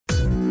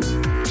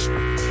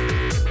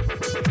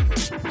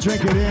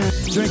Drink it in,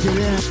 drink it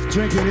in,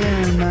 drink it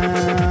in,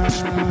 man.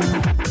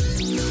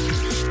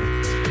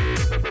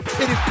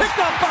 It is picked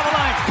up by the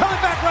Lions. Coming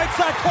back right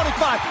side,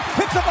 25.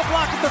 Picks up a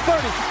block at the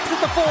 30. It's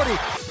at the 40.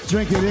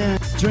 Drink it in,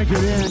 drink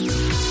it in.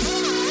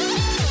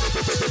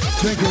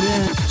 Drink it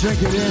in, drink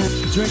it in,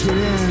 drink it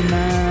in,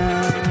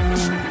 man.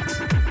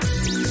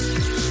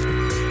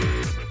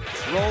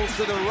 Rolls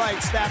to the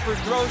right. Stafford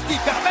throws deep.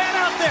 Got a man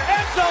out there.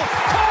 Enzo.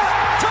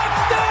 Caught.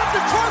 Touchdown,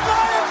 Detroit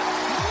Lions.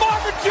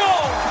 Marvin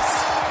Jones.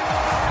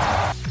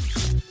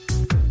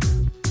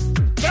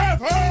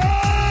 Stafford!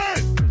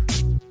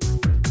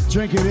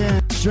 Drink it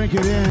in, drink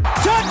it in.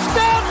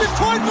 Touchdown,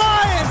 Detroit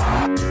Lions.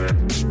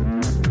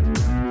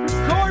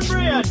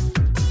 Cornbread.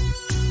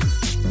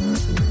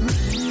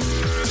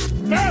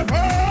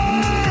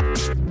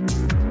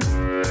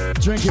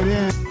 Drink it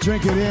in,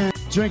 drink it in,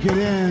 drink it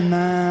in,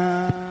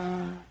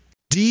 man.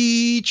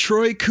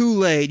 Detroit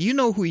Kool-Aid. You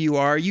know who you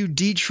are, you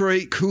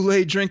Detroit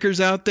Kool-Aid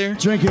drinkers out there.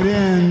 Drink it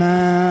in,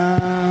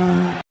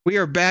 man. We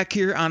are back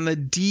here on the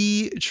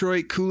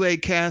Detroit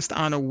Kool-Aid cast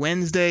on a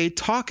Wednesday,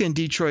 talking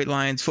Detroit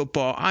Lions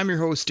football. I'm your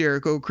host,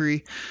 Derek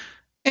Oakrey,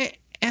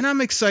 and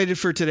I'm excited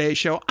for today's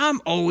show. I'm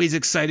always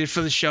excited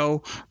for the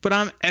show, but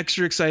I'm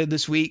extra excited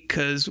this week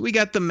because we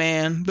got the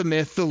man, the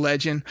myth, the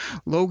legend,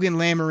 Logan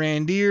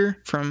Lamorandier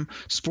from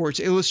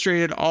Sports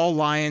Illustrated, All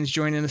Lions,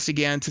 joining us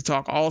again to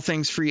talk all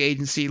things free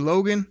agency.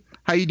 Logan,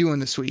 how you doing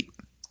this week?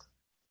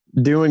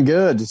 Doing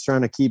good. Just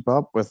trying to keep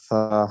up with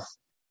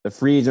the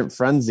free agent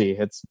frenzy.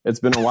 It's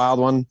been a wild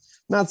one.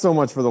 Not so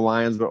much for the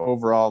Lions, but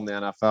overall in the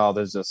NFL,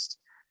 there's just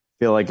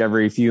feel like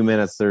every few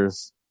minutes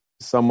there's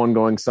someone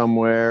going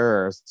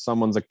somewhere, or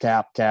someone's a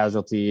cap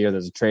casualty, or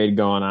there's a trade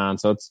going on.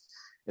 So it's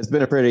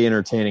been a pretty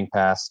entertaining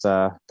past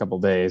couple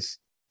days.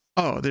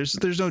 Oh,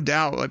 there's no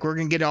doubt. Like, we're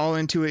gonna get all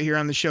into it here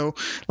on the show.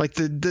 Like,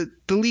 the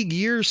league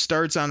year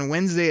starts on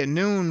Wednesday at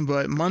noon,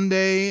 but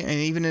Monday and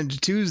even into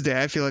Tuesday,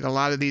 I feel like a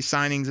lot of these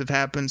signings have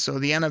happened. So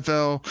the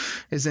NFL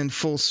is in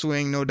full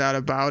swing, no doubt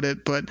about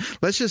it. But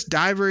let's just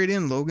dive right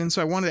in, Logan.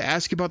 So I wanted to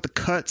ask you about the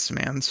cuts,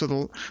 man.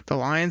 So the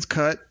Lions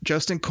cut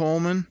Justin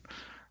Coleman,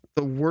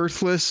 the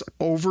worthless,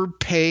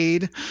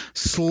 overpaid,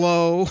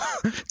 slow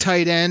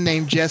tight end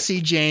named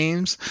Jesse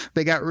James.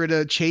 They got rid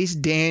of Chase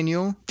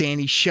Daniel,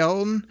 Danny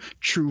Shelton,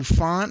 True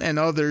Font, and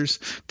others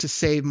to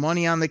save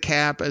money on the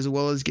cap, as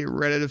well as get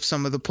rid of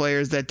some of the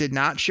players that did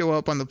not show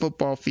up on the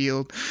football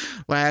field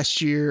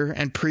last year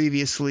and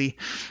previously.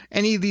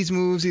 Any of these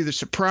moves either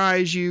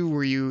surprise you?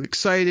 Were you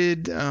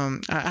excited?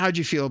 How'd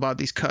you feel about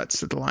these cuts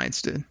that the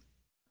Lions did?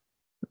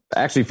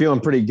 Actually feeling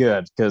pretty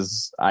good,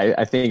 because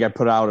I think I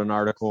put out an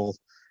article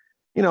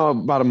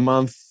about a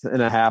month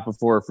and a half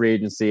before free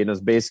agency, and it was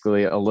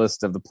basically a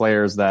list of the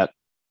players that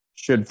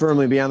should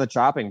firmly be on the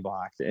chopping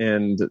block,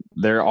 and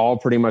they're all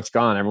pretty much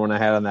gone. Everyone I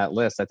had on that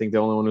list. I think the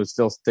only one who's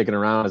still sticking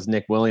around is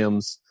Nick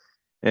Williams,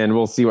 and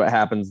we'll see what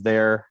happens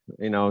there.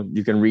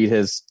 You can read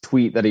his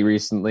tweet that he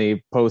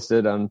recently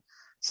posted on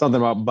something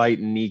about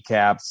biting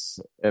kneecaps.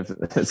 If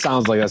it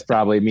sounds like that's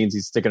probably means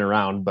he's sticking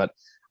around, but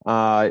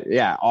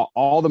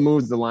all the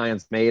moves the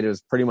Lions made, it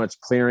was pretty much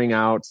clearing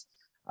out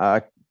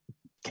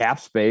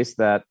cap space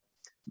that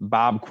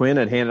Bob Quinn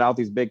had handed out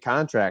these big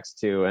contracts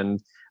to.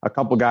 And a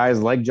couple guys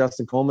like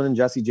Justin Coleman and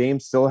Jesse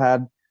James still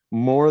had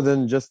more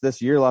than just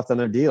this year left on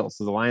their deal.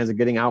 So the Lions are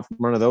getting out from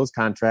one of those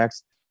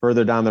contracts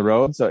further down the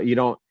road. So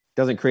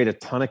doesn't create a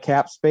ton of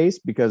cap space,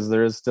 because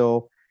there is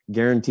still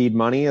guaranteed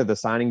money of the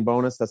signing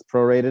bonus that's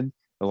prorated.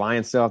 The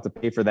Lions still have to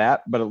pay for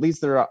that, but at least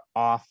they're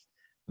off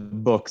the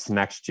books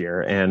next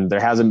year. And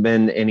there hasn't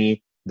been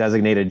any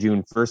designated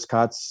June 1st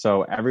cuts.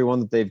 So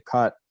everyone that they've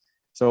cut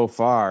so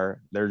far,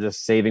 they're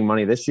just saving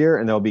money this year,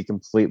 and they'll be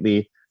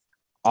completely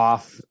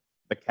off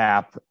the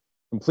cap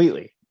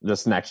completely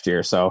just next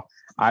year. So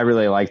I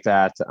really like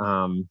that.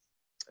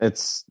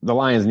 It's the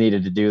Lions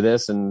needed to do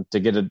this, and to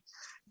get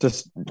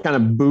just kind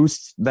of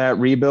boost that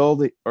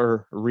rebuild,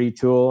 or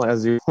retool,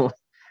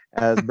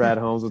 as Brad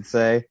Holmes would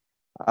say.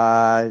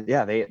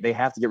 They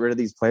have to get rid of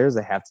these players.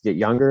 They have to get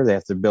younger. They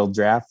have to build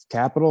draft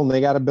capital, and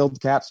they got to build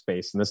cap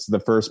space. And this is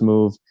the first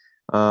move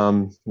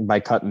by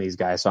cutting these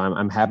guys. So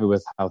I'm happy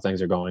with how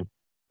things are going.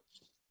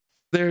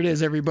 There it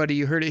is, everybody.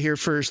 You heard it here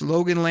first.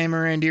 Logan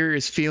Lamorandier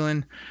is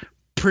feeling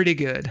pretty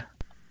good.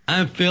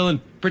 I'm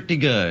feeling pretty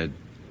good.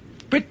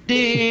 Pretty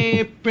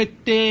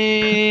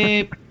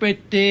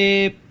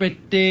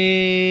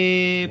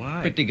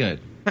good.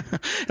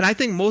 And I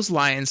think most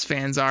Lions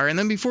fans are. And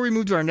then before we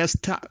move to our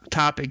next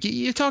topic,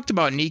 you talked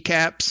about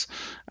kneecaps.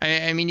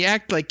 I mean, you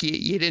act like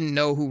you didn't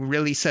know who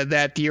really said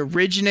that. The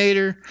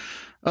originator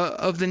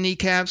of the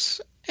kneecaps,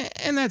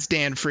 and that's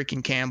Dan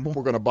freaking Campbell.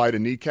 We're going to bite a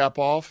kneecap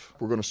off.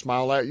 We're going to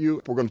smile at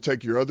you. We're going to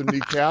take your other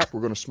kneecap. We're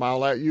going to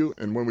smile at you.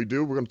 And when we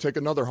do, we're going to take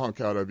another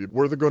hunk out of you.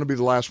 We're going to be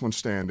the last one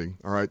standing.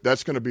 All right.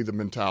 That's going to be the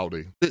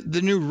mentality.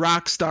 The new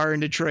rock star in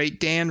Detroit,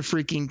 Dan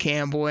freaking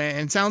Campbell.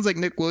 And it sounds like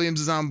Nick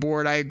Williams is on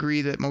board. I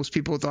agree that most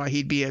people thought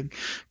he'd be a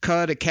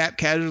cap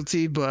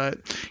casualty, but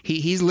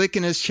he's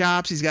licking his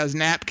chops. He's got his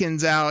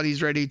napkins out.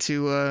 He's ready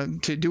to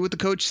do what the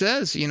coach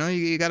says.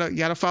 You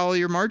gotta follow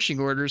your marching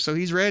orders. So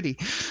he's ready.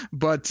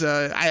 But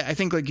I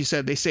think, like you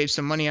said, they saved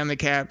some money on the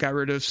cap, got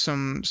rid of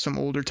some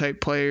older type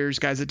players,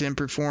 guys that didn't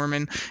perform,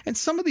 and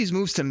some of these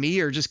moves to me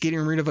are just getting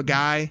rid of a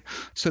guy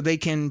so they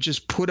can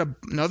just put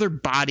another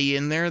body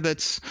in there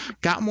that's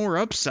got more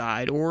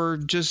upside, or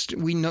just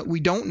we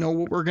don't know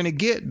what we're gonna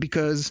get,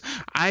 because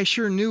I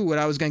sure knew what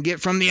I was gonna get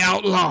from the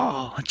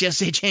outlaw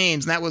Jesse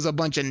James, and that was a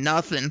bunch of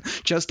nothing.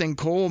 Justin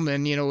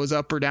Coleman, was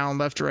up or down,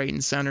 left, right,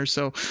 and center.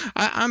 So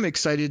I'm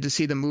excited to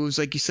see the moves.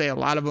 Like you say, a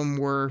lot of them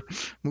were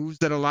moves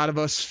that a lot of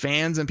us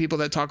fans and people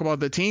that talk about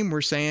the team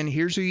were saying,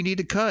 here's who you need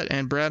to cut.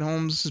 And Brad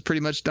Holmes has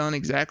pretty much done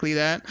exactly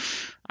that.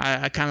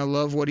 I kind of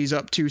love what he's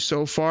up to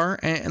so far.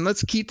 And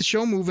let's keep the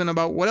show moving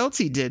about what else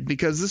he did,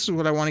 because this is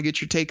what I want to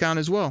get your take on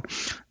as well.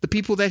 The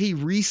people that he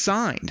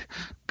re-signed,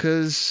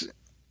 because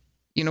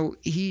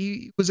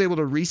he was able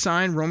to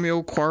re-sign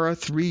Romeo Okwara,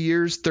 3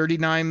 years,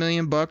 $39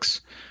 million.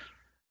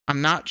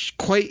 I'm not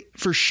quite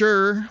for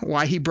sure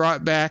why he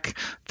brought back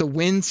the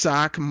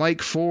windsock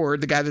Mike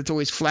Ford, the guy that's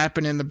always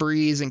flapping in the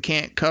breeze and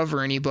can't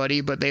cover anybody,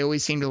 but they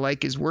always seem to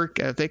like his work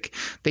ethic.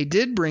 They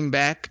did bring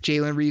back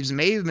Jalen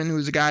Reeves-Maybin,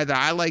 who's a guy that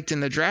I liked in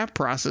the draft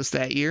process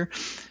that year,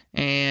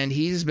 and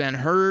he's been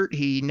hurt.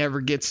 He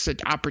never gets an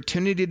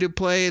opportunity to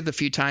play. The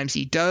few times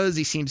he does,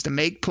 he seems to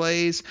make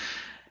plays.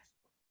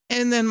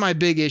 And then my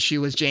big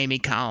issue was Jamie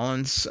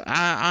Collins.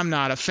 I'm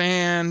not a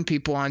fan.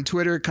 People on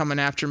Twitter coming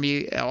after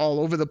me all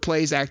over the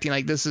place, acting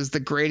like this is the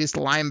greatest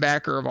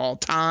linebacker of all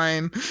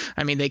time.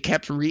 I mean, they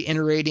kept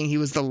reiterating he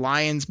was the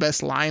Lions'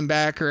 best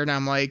linebacker, and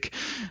I'm like,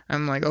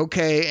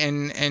 okay,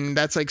 and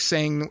that's like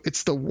saying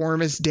it's the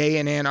warmest day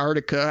in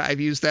Antarctica.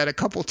 I've used that a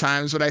couple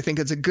times, but I think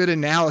it's a good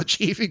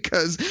analogy,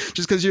 because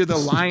just because you're the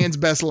Lions'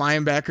 best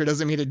linebacker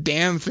doesn't mean a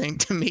damn thing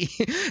to me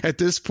at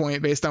this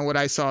point, based on what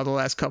I saw the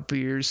last couple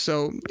of years.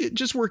 So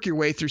just work your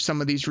way through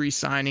some of these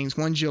re-signings,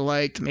 ones you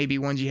liked, maybe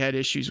ones you had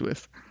issues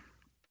with.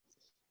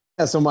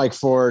 Yeah, so Mike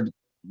Ford,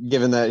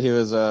 given that he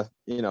was the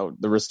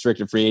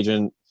restricted free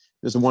agent,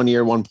 there's a 1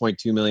 year,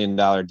 $1.2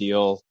 million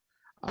deal.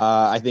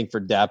 I think for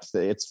depth,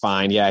 it's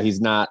fine. Yeah,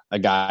 he's not a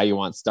guy you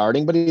want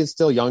starting, but he's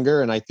still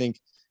younger, and I think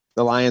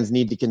the Lions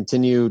need to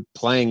continue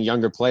playing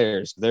younger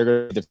players. They're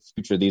going to be the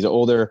future. These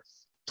older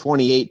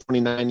 28,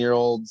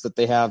 29-year-olds that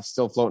they have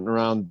still floating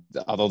around,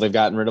 although they've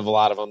gotten rid of a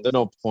lot of them, there's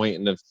no point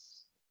in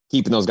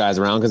keeping those guys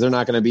around, because they're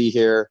not going to be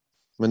here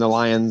when the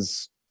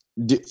Lions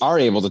are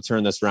able to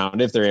turn this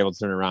around, if they're able to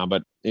turn it around.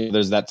 But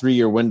there's that 3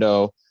 year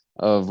window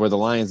of where the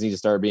Lions need to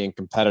start being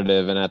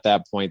competitive. And at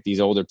that point,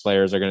 these older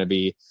players are going to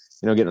be,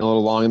 getting a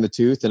little long in the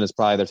tooth, and it's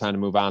probably their time to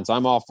move on. So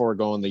I'm all for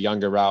going the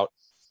younger route,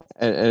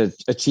 and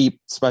a cheap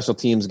special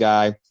teams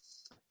guy,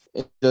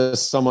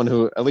 just someone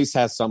who at least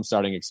has some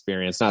starting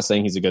experience. Not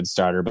saying he's a good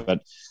starter, but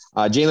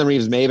Jalen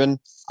Reeves-Maybin,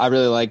 I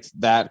really liked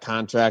that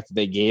contract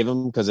they gave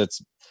him, because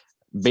it's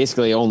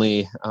basically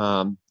only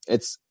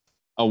it's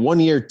a 1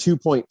 year,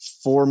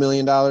 $2.4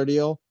 million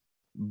deal,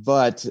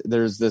 but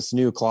there's this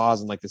new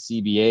clause in like the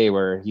CBA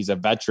where he's a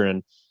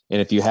veteran.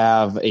 And if you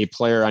have a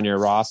player on your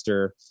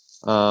roster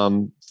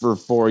for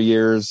 4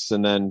 years,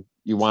 and then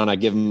you want to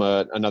give him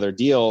another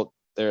deal,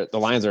 the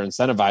Lions are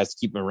incentivized to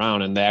keep him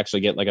around, and they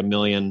actually get like $1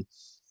 million,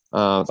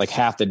 like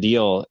half the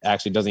deal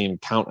actually doesn't even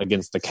count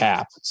against the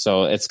cap.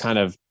 So it's kind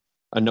of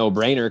a no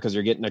brainer, because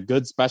you're getting a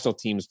good special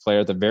teams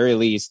player at the very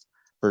least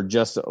for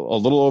just a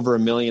little over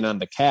 $1 million on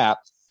the cap.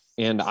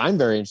 And I'm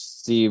very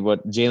interested to see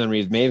what Jalen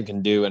Reeves-Maybin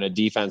can do in a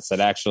defense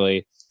that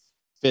actually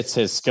fits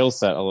his skill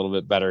set a little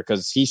bit better,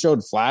 because he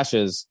showed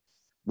flashes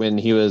when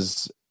he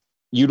was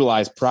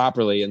utilized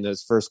properly in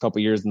those first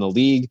couple years in the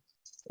league.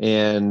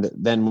 And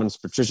then once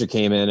Patricia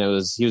came in, he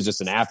was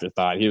just an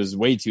afterthought. He was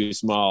way too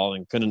small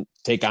and couldn't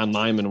take on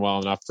linemen well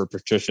enough for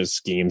Patricia's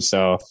scheme.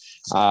 So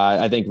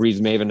I think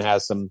Reeves-Maybin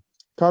has some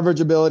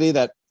coverage ability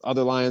that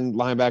other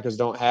linebackers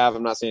don't have.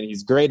 I'm not saying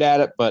he's great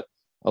at it, but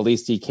at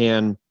least he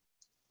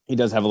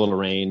does have a little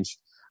range.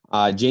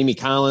 Jamie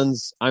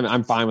Collins,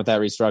 I'm fine with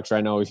that restructure.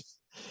 I know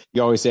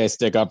you always say I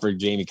stick up for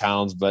Jamie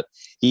Collins, but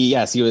he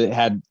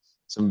had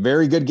some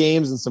very good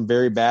games and some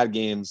very bad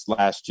games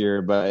last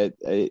year, but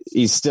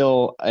he's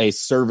still a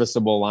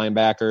serviceable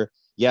linebacker.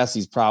 Yes,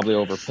 he's probably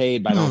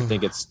overpaid, but I don't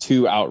think it's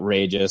too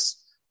outrageous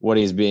what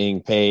he's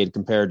being paid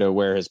compared to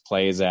where his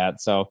play's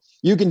at. So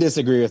you can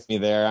disagree with me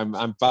there.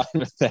 I'm fine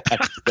with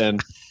that. Then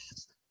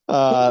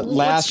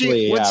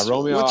lastly,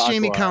 Romeo. What's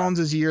Jamie Okwara.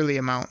 Collins' yearly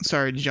amount?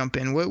 Sorry to jump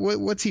in.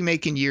 What's he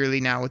making yearly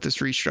now with this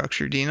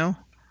restructure? Do you know?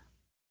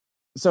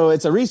 So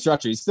it's a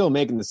restructure. He's still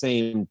making the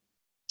same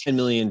 $10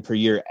 million per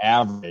year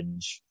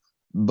average,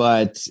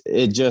 but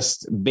it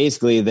just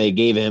basically they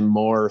gave him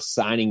more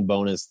signing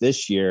bonus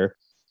this year,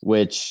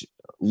 which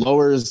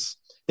lowers.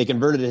 They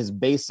converted his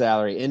base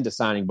salary into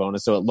signing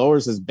bonus, so it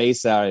lowers his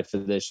base salary for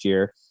this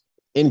year,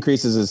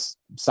 increases his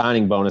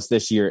signing bonus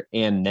this year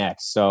and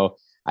next. So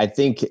I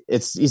think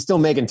he's still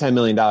making $10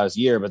 million a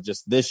year, but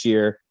just this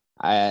year,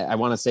 I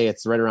want to say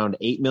it's right around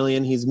 $8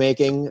 million he's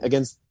making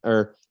against,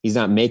 or he's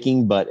not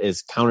making, but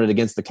is counted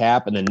against the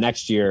cap. And then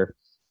next year,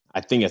 I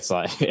think it's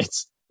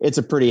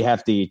a pretty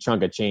hefty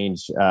chunk of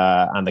change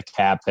on the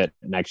cap hit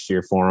next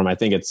year for him. I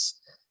think it's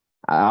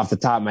off the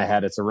top of my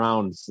head, it's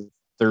around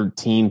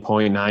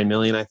 13.9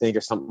 million, I think,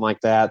 or something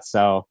like that.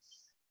 So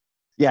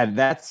yeah,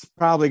 that's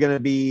probably going to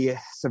be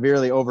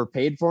severely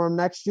overpaid for him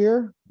next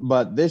year.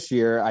 But this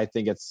year, I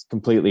think it's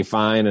completely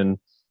fine. And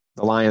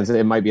the Lions,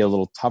 it might be a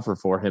little tougher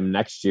for him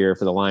next year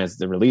for the Lions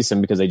to release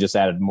him because they just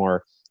added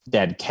more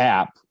dead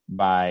cap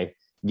by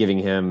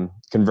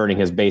converting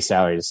his base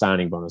salary to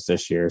signing bonus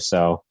this year.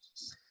 So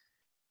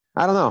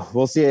I don't know.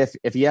 We'll see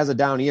if he has a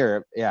down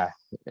year. Yeah,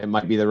 it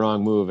might be the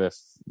wrong move if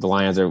the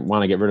Lions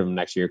want to get rid of him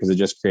next year because it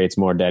just creates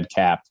more dead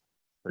cap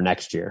for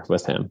next year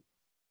with him.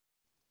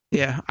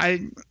 Yeah,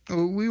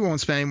 we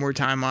won't spend any more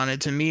time on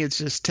it. To me, it's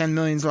just 10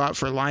 million's a lot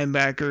for a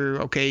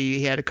linebacker. Okay,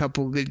 he had a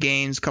couple good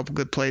games, a couple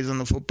good plays on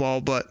the football,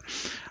 but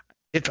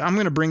if I'm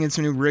going to bring in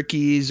some new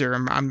rookies or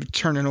I'm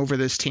turning over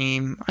this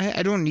team,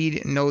 I don't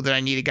know that I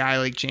need a guy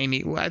like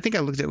Jamie. Well, I think I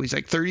looked at he's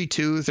like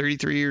 32,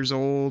 33 years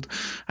old.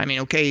 I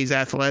mean, okay, he's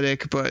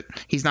athletic, but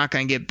he's not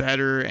going to get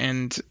better.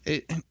 And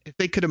if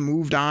they could have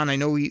moved on, I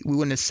know we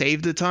wouldn't have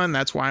saved a ton.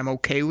 That's why I'm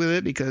okay with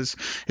it, because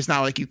it's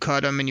not like you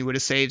cut him and you would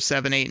have saved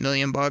 $7-8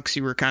 million bucks.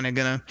 You were kind of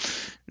going to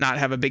not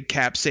have a big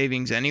cap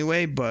savings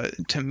anyway.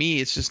 But to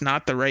me, it's just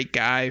not the right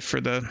guy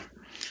for the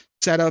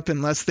setup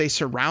unless they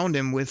surround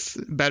him with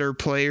better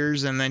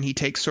players and then he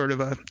takes sort of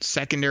a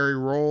secondary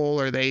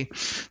role or they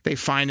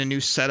find a new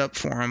setup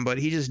for him. But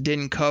he just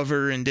didn't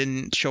cover and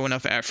didn't show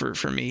enough effort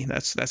for me.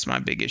 That's my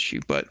big issue.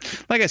 But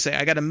like I say,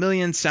 I got a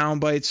million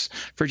sound bites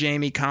for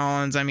Jamie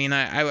Collins. I mean,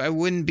 I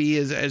wouldn't be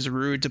as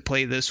rude to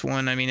play this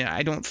one. I mean,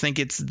 I don't think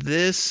it's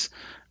this,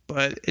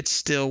 but it's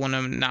still one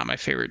of not my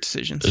favorite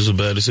decisions. It's a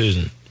bad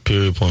decision.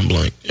 Period, point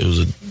blank. It was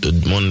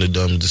one of the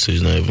dumbest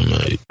decisions I ever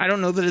made. I don't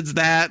know that it's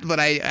that, but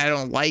I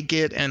don't like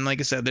it. And like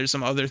I said, there's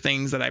some other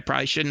things that I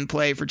probably shouldn't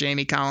play for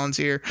Jamie Collins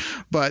here.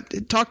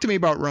 But talk to me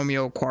about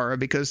Romeo Okwara,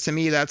 because to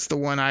me, that's the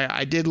one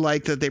I did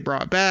like that they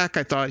brought back.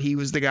 I thought he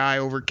was the guy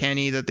over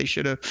Kenny that they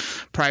should have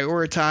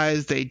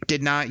prioritized. They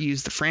did not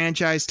use the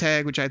franchise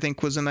tag, which I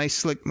think was a nice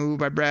slick move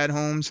by Brad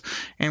Holmes.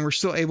 And we're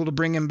still able to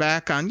bring him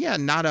back on,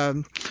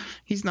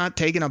 he's not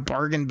taking a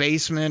bargain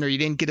basement or you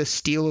didn't get a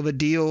steal of a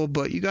deal,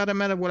 but you got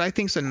him at what I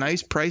think is a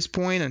nice price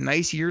point, a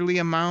nice yearly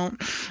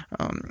amount.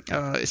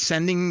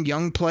 Sending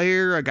young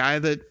player, a guy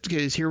that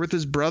is here with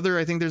his brother.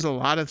 I think there's a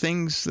lot of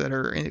things that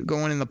are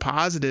going in the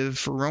positive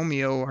for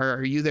Romeo.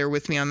 Are you there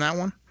with me on that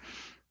one?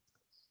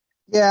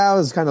 Yeah, I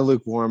was kind of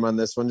lukewarm on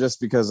this one just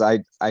because I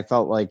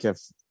felt like if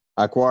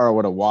Okwara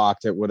would have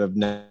walked, it would have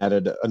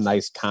netted a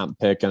nice comp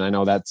pick. And I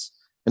know that's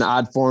an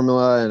odd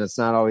formula and it's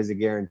not always a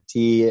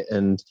guarantee.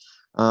 And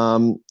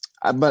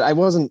but I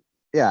wasn't,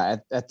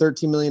 at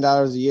 $13 million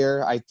a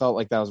year, I felt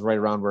like that was right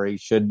around where he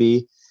should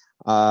be.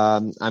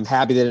 I'm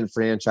happy they didn't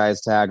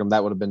franchise tag him.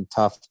 That would have been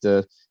tough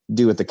to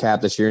do with the cap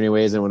this year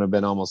anyways. It would have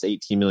been almost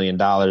 $18 million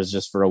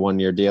just for a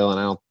 1-year deal.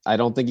 And I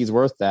don't think he's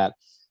worth that.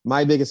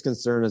 My biggest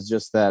concern is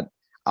just that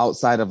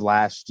outside of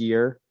last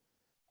year,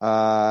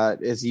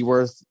 is he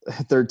worth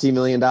 $13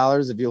 million?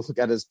 If you look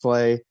at his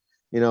play,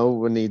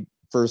 when he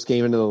first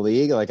came into the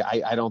league, like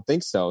I don't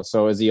think so.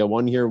 So is he a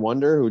 1-year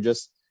wonder who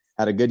just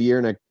had a good year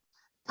in a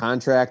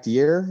contract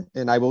year?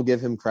 And I will give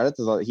him credit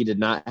that he did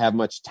not have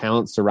much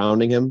talent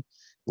surrounding him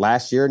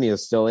last year, and he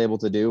was still able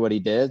to do what he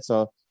did.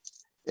 So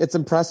it's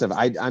impressive.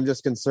 I'm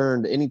just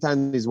concerned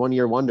anytime these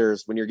 1-year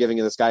wonders, when you're giving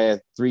this guy a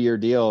 3-year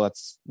deal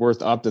that's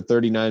worth up to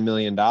 $39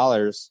 million,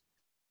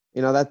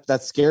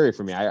 that's scary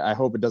for me. I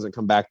hope it doesn't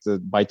come back to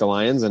bite the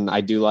Lions. And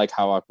I do like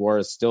how Okwara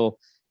is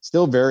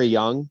still very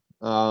young.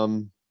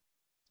 And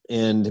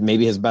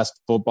maybe his best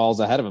football's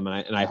ahead of him.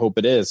 And I hope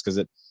it is,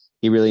 because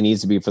he really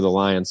needs to be for the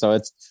Lions. So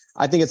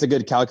I think it's a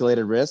good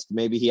calculated risk.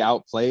 Maybe he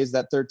outplays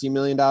that $13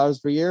 million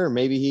per year, or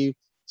maybe he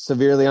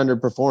severely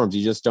underperforms.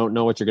 You just don't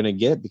know what you're going to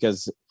get,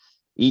 because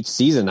each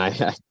season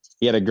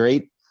he had a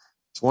great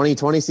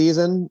 2020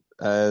 season.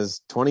 His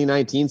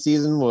 2019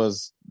 season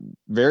was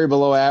very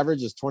below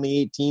average. His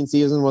 2018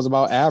 season was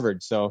about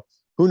average. So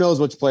who knows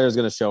which player is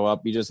going to show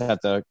up? You just have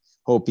to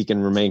hope he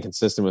can remain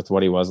consistent with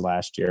what he was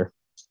last year.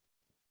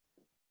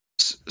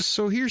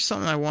 So here's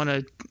something I want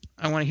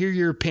to hear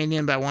your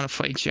opinion, but I want to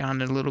fight you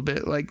on it a little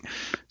bit.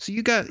 So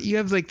you got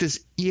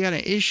an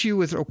issue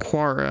with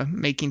Okwara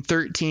making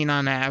 13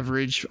 on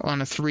average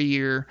on a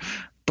 3-year,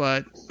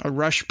 but a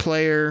rush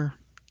player,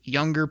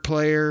 younger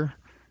player,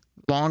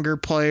 longer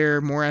player,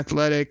 more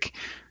athletic.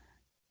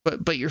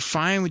 But you're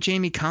fine with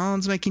Jamie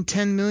Collins making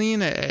 $10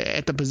 million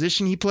at the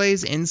position he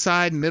plays,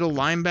 inside middle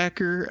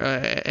linebacker,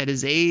 at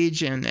his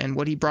age and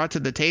what he brought to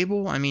the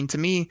table. I mean, to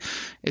me,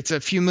 it's a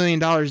few $1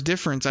 million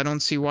difference. I don't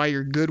see why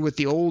you're good with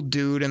the old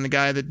dude and the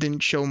guy that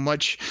didn't show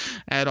much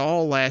at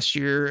all last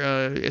year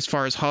as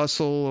far as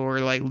hustle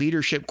or like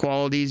leadership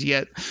qualities.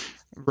 Yet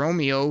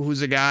Romeo,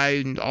 who's a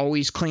guy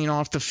always clean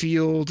off the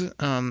field,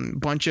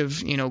 bunch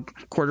of,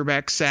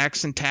 quarterback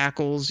sacks and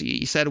tackles.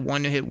 He said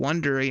one-hit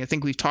wonder. I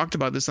think we've talked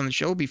about this on the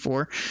show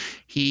before.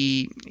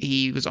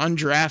 He was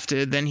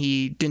undrafted, then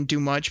he didn't do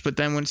much, but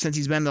then since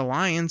he's been in the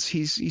Lions,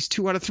 he's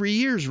 2 out of 3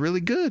 years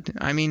really good.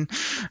 I mean,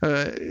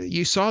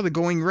 you saw the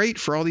going rate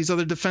for all these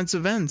other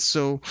defensive ends,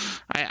 so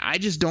I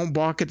just don't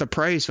balk at the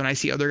price when I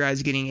see other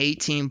guys getting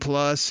 18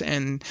 plus,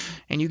 and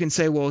you can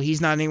say, well, he's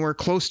not anywhere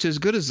close to as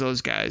good as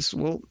those guys.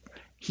 Well,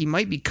 he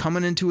might be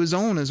coming into his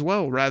own as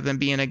well, rather than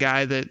being a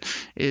guy that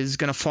is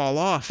going to fall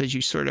off, as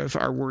you sort of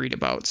are worried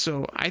about.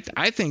 So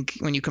I think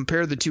when you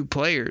compare the two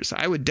players,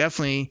 I would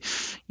definitely,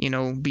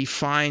 be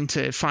fine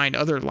to find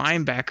other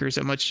linebackers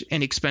at much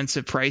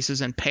inexpensive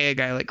prices and pay a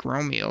guy like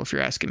Romeo, if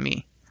you're asking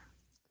me.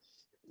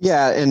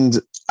 Yeah, and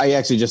I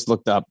actually just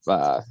looked up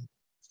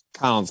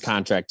Collins'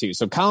 contract too.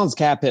 So Collins'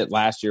 cap hit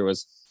last year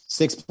was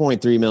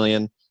 $6.3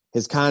 million.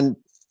 His contract,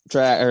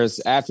 or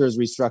after his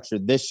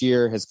restructured this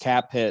year, his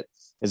cap hit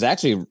is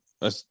actually,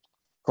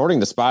 according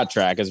to Spot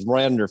Track, is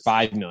right under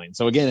 $5 million.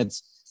 So again,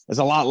 it's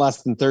a lot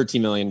less than $13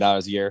 million a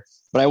year.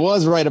 But I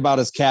was right about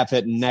his cap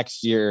hit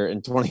next year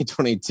in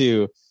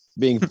 2022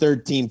 being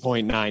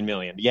 $13.9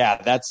 million.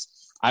 Yeah,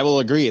 I will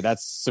agree.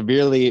 That's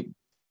severely,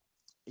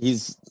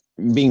 he's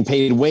being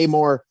paid way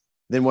more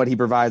than what he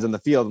provides on the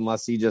field,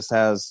 unless he just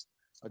has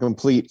a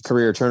complete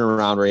career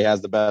turnaround where he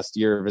has the best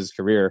year of his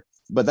career.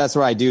 But that's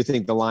where I do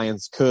think the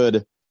Lions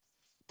could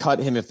cut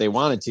him if they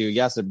wanted to.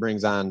 Yes, it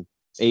brings on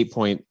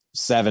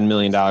 $8.7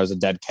 million of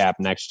dead cap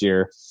next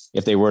year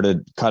if they were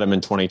to cut him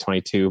in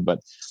 2022. But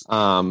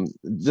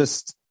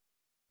just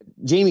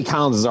Jamie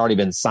Collins has already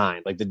been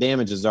signed. Like, the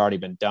damage has already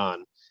been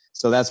done.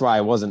 So that's why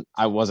I wasn't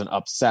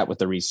upset with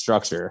the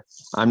restructure.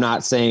 I'm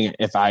not saying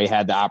if I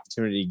had the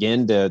opportunity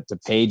again to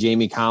pay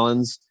Jamie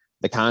Collins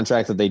the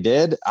contract that they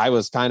did, I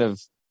was kind of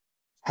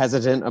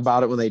hesitant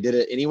about it when they did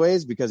it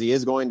anyways, because he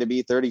is going to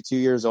be 32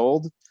 years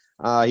old.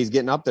 He's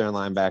getting up there in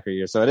linebacker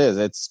year. So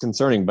it's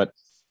concerning, but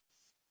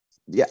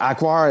yeah,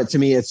 Okwara, to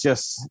me,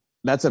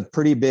 that's a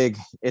pretty big,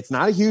 it's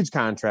not a huge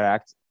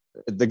contract.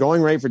 The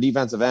going rate for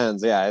defensive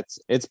ends, yeah,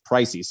 it's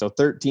pricey. So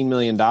 $13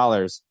 million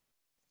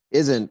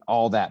isn't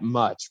all that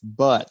much,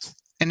 but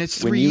and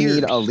it's when you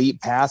need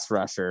elite pass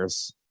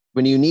rushers,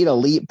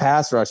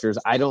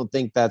 I don't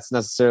think that's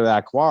necessarily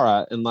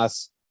Okwara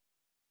unless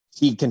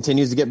he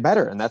continues to get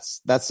better. And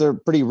that's a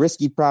pretty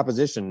risky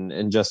proposition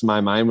in just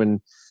my mind.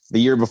 When the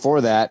year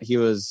before that, he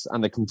was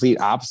on the complete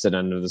opposite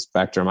end of the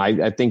spectrum.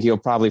 I think he'll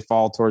probably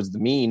fall towards the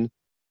mean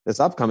this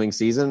upcoming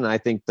season. I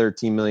think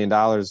 $13 million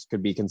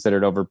could be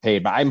considered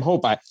overpaid, but I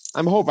hope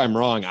I'm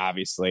wrong,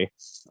 obviously.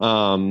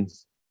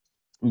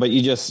 But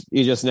you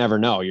just never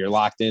know. You're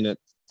locked in at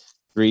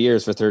 3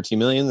 years for $13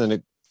 million.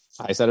 And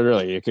I said it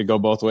earlier, it could go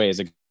both ways.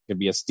 It could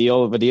be a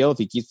steal of a deal if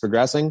he keeps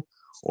progressing,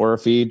 or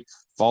if he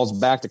falls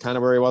back to kind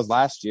of where he was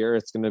last year,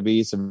 it's going to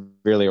be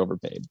severely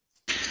overpaid.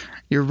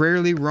 You're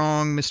rarely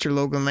wrong, Mr.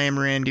 Logan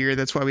Lamorandier.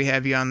 That's why we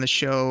have you on the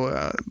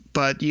show.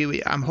 But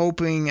I'm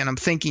hoping and I'm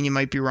thinking you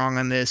might be wrong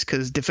on this,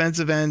 because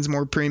defensive end's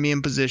more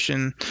premium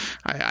position.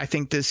 I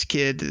think this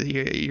kid,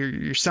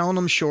 you're selling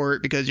him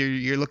short because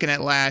you're looking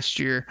at last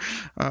year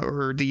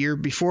or the year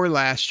before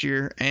last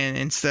year, and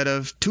instead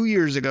of 2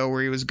 years ago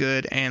where he was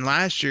good, and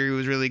last year he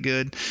was really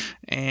good.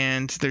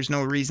 And there's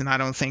no reason, I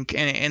don't think.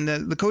 And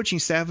the coaching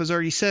staff has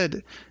already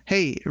said,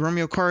 hey,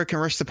 Romeo Okwara can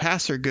rush the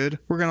passer good.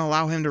 We're going to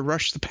allow him to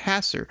rush the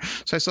passer.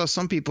 So I saw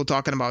some people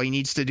talking about he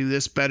needs to do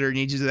this better, he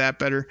needs to do that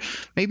better.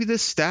 Maybe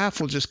this staff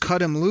will just cut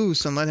him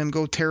loose and let him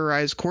go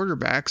terrorize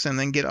quarterbacks and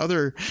then get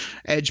other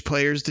edge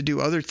players to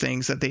do other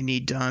things that they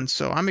need done.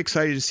 So I'm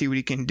excited to see what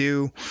he can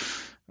do.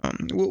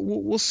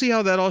 We'll see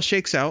how that all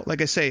shakes out.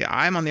 Like I say,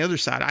 I'm on the other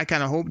side. I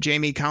kind of hope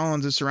Jamie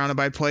Collins is surrounded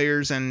by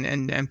players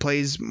and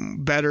plays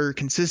better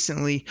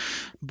consistently,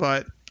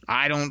 but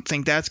I don't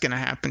think that's going to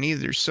happen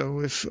either.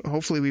 So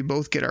hopefully we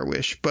both get our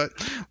wish. But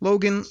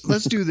Logan,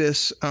 let's do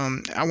this.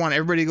 I want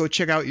everybody to go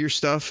check out your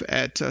stuff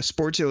at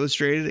Sports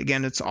Illustrated.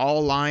 Again, it's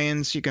all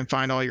Lions. You can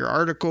find all your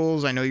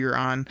articles. I know you're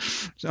on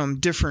some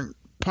different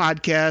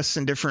podcasts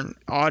and different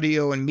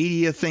audio and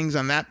media things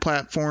on that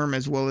platform,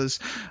 as well as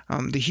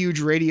the huge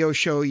radio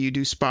show. You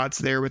do spots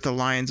there with the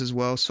Lions as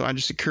well. So I'm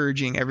just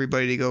encouraging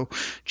everybody to go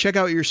check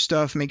out your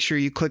stuff. Make sure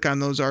you click on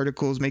those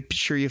articles. Make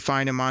sure you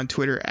find them on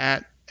Twitter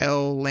at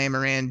L.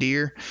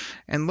 Lamorandier.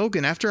 And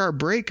Logan, after our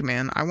break,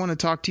 man, I want to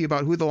talk to you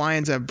about who the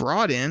Lions have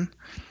brought in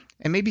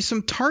and maybe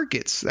some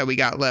targets that we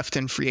got left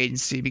in free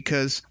agency,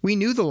 because we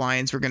knew the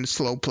Lions were going to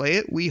slow play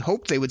it. We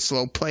hoped they would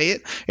slow play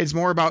it. It's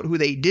more about who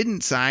they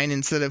didn't sign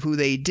instead of who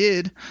they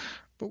did,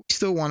 but we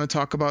still want to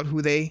talk about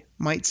who they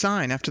might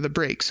sign after the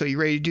break. So you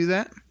ready to do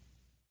that?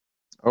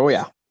 Oh,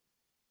 yeah.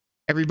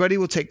 Everybody,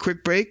 we'll take a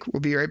quick break.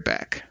 We'll be right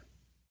back.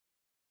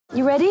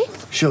 You ready?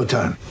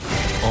 Showtime.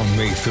 On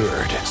May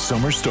 3rd,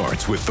 summer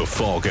starts with The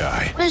Fall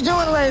Guy. Let's do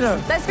it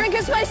later. Let's drink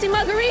a spicy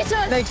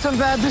margarita. Make some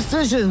bad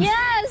decisions.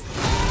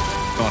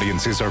 Yes!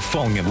 Audiences are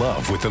falling in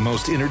love with the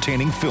most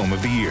entertaining film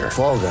of the year.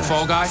 Fall Guy.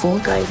 Fall Guy? Fall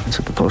guy. That's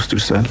what the poster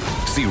said.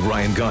 See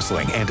Ryan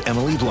Gosling and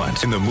Emily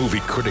Blunt in the movie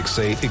critics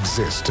say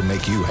exists to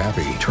make you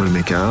happy. Trying to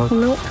make it out?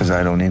 Nope. Because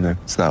I don't either.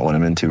 It's not what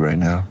I'm into right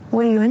now.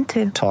 What are you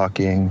into?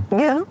 Talking.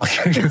 Yeah.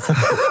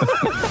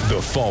 The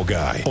Fall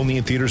Guy. Only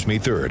in theaters May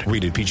 3rd.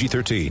 Rated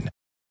PG-13.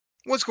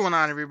 What's going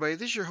on, everybody?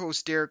 This is your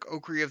host, Derek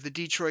Oakrey of the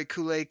Detroit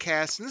Kool-Aid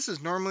Cast, and this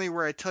is normally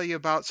where I tell you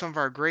about some of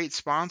our great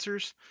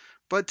sponsors.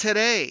 But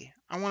today,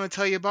 I want to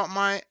tell you about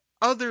my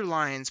other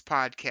Lions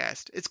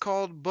podcast. It's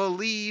called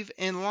Believe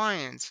in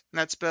Lions, and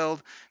that's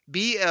spelled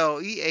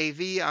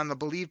B-L-E-A-V on the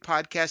Believe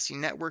Podcasting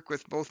Network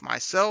with both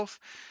myself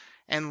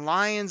and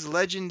Lions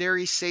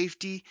legendary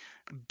safety,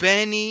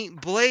 Benny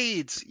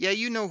Blades. Yeah,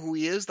 you know who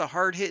he is, the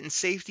hard-hitting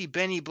safety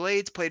Benny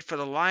Blades. Played for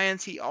the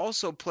Lions. He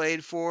also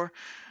played for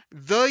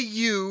the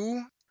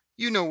U.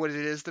 You know what it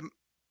is, the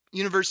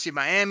University of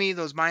Miami,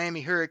 those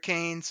Miami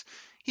Hurricanes.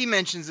 He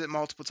mentions it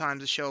multiple times on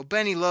the show.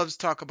 Benny loves to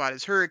talk about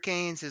his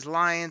Hurricanes, his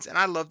Lions, and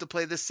I love to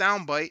play this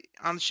soundbite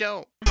on the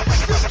show.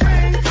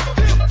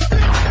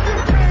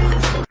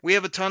 We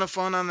have a ton of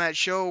fun on that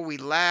show. We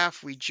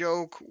laugh, we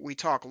joke, we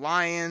talk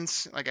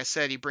Lions. Like I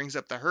said, he brings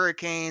up the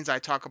Hurricanes. I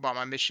talk about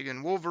my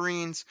Michigan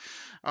Wolverines.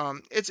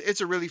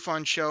 It's a really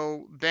fun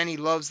show. Benny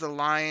loves the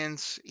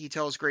Lions. He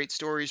tells great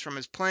stories from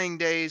his playing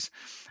days,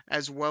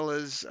 as well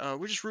as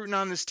we're just rooting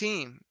on this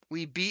team.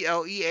 We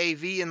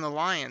BLEAV in the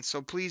Lions.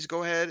 So please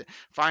go ahead,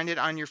 find it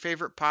on your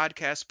favorite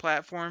podcast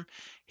platform.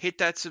 Hit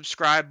that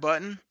subscribe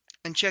button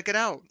and check it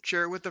out.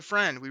 Share it with a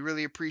friend. We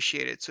really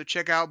appreciate it. So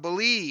check out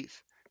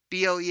Believe,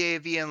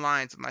 BLEAV in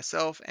Lions, with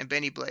myself and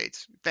Benny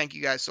Blades. Thank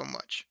you guys so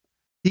much.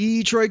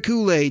 Detroit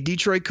Kool-Aid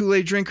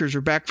drinkers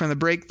are back from the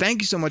break. Thank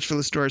you so much for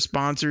listening to our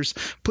sponsors.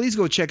 Please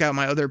go check out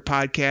my other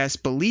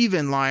podcast, Believe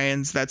in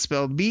Lions. That's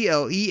spelled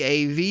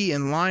B-L-E-A-V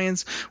in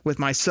Lions, with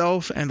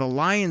myself and the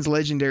Lions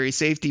legendary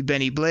safety,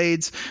 Benny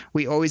Blades.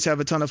 We always have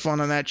a ton of fun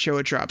on that show.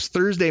 It drops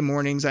Thursday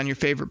mornings on your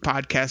favorite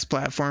podcast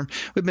platform.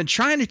 We've been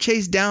trying to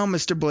chase down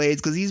Mr.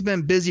 Blades because he's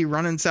been busy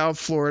running South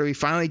Florida. We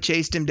finally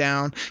chased him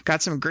down.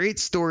 Got some great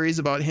stories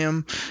about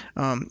him.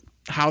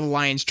 How the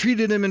Lions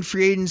treated him in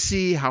free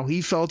agency, how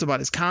he felt about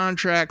his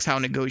contracts, how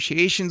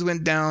negotiations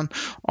went down,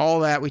 all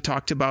that we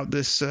talked about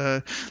this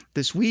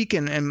week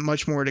and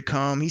much more to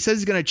come. He says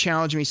he's going to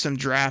challenge me some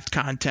draft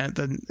content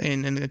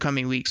in the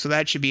coming weeks, so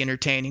that should be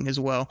entertaining as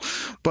well.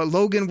 But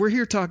Logan, we're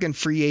here talking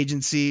free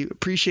agency.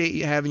 Appreciate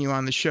you having you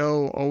on the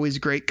show. Always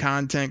great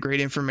content, great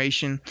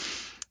information.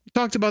 We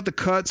talked about the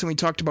cuts and we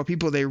talked about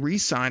people they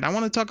re-signed. I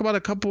want to talk about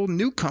a couple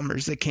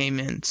newcomers that came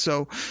in.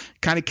 So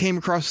kind of came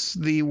across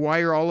the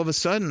wire all of a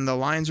sudden. The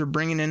Lions were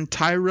bringing in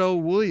Tyrell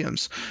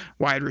Williams,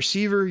 wide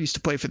receiver, used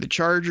to play for the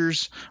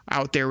Chargers,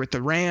 out there with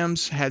the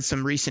Rams, had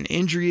some recent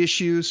injury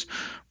issues,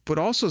 but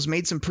also has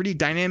made some pretty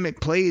dynamic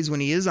plays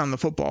when he is on the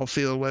football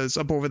field, whether it's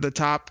up over the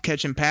top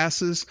catching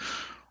passes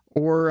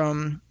or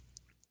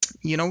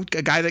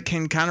a guy that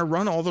can kind of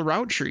run all the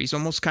route trees,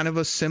 almost kind of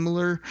a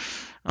similar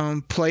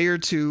player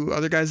to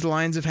other guys the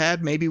Lions have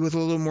had, maybe with a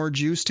little more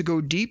juice to go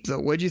deep, though.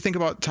 What do you think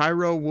about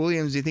Tyrell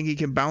Williams? Do you think he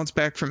can bounce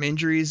back from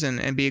injuries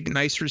and be a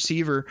nice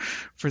receiver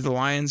for the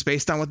Lions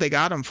based on what they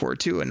got him for,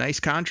 too? A nice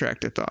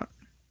contract, I thought.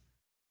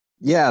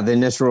 Yeah, the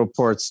initial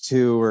reports,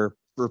 too,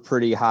 were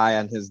pretty high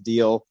on his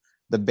deal.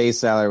 The base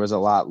salary was a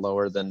lot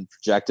lower than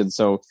projected,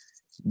 so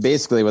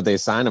basically what they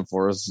signed him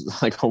for was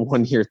like a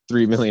 1-year,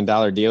 $3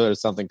 million deal or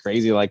something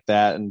crazy like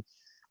that. And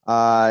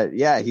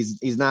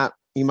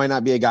he might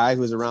not be a guy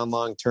who's around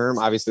long term.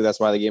 Obviously, that's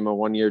why they gave him a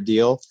 1-year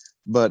deal.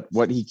 But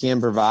what he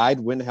can provide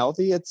when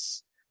healthy,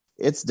 it's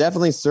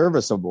definitely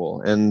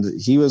serviceable. And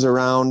he was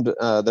around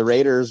the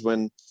Raiders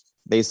when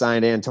they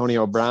signed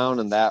Antonio Brown,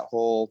 and that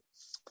whole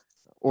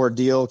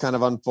ordeal kind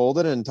of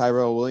unfolded. And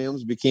Tyrell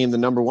Williams became the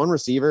number one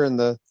receiver in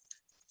the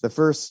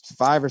first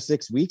 5 or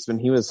 6 weeks when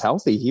he was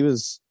healthy. He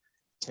was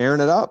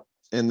tearing it up.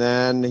 And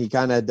then he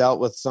kind of dealt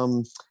with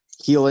some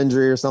heel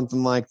injury or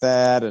something like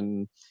that.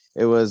 And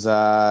it was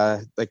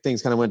like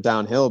things kind of went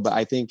downhill, but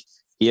I think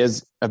he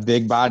is a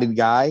big bodied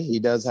guy. He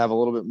does have a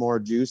little bit more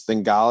juice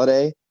than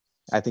Galladay.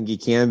 I think he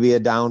can be a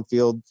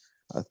downfield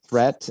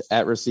threat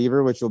at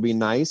receiver, which will be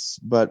nice,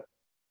 but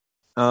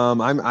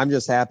I'm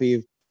just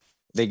happy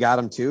they got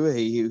him too.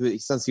 He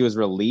since he was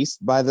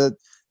released by the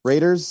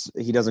Raiders,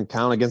 he doesn't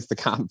count against the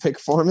comp pick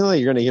formula.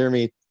 You're going to hear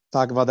me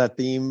talk about that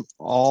theme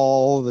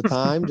all the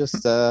time.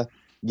 Just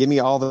give me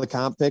all the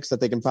comp picks that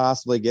they can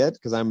possibly get,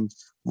 because I'm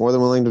more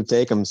than willing to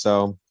take them.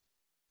 So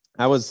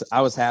I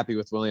was happy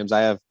with Williams.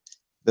 I have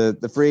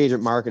the free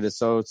agent market is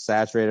so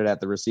saturated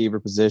at the receiver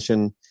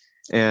position,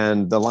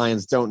 and the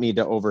Lions don't need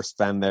to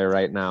overspend there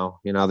right now.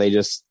 They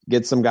just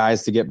get some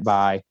guys to get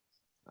by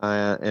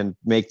and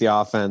make the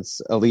offense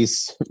at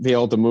least be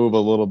able to move a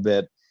little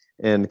bit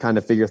and kind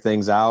of figure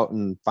things out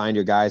and find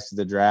your guys to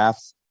the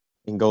draft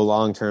and go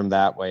long-term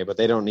that way. But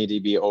they don't need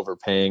to be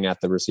overpaying at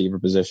the receiver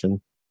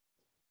position.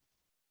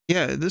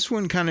 Yeah, this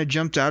one kind of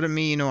jumped out at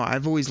me.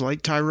 I've always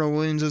liked Tyrell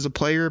Williams as a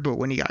player, but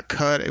when he got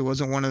cut, it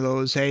wasn't one of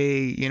those,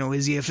 hey,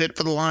 is he a fit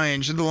for the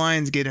Lions? Should the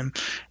Lions get him?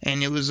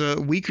 And it was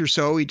a week or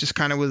so, he just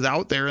kind of was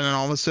out there, and then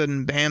all of a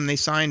sudden, bam, they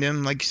signed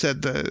him. Like you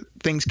said, the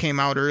things came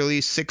out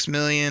early, $6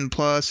 million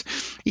plus.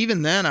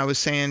 Even then, I was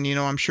saying,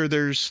 I'm sure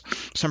there's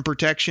some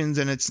protections,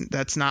 and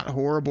that's not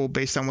horrible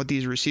based on what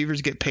these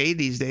receivers get paid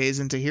these days.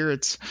 And to hear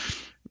it's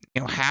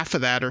half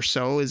of that or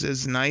so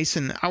is nice.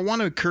 And I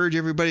want to encourage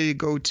everybody to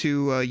go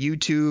to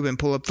YouTube and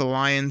pull up the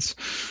Lions,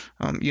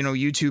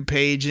 YouTube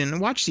page and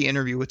watch the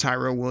interview with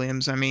Tyrell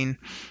Williams. I mean,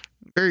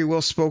 very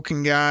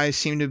well-spoken guy,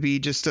 seemed to be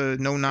just a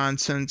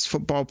no-nonsense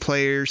football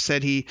player,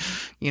 said he,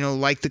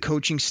 liked the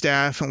coaching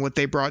staff and what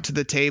they brought to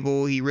the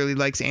table. He really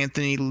likes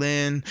Anthony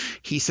Lynn.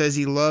 He says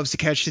he loves to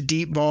catch the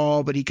deep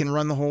ball, but he can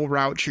run the whole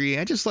route tree.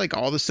 I just like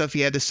all the stuff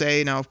he had to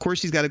say. Now, of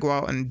course, he's got to go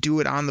out and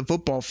do it on the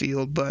football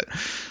field, but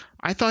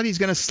I thought he's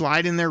going to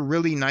slide in there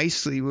really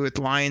nicely with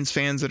Lions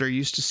fans that are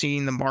used to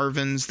seeing the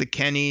Marvins, the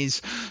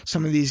Kennys,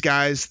 some of these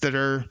guys that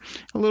are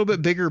a little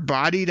bit bigger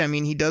bodied. I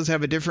mean, he does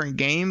have a different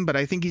game, but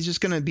I think he's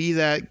just going to be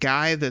that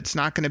guy that's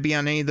not going to be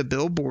on any of the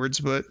billboards,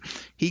 but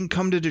he can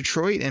come to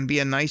Detroit and be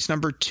a nice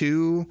number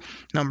 2,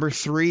 number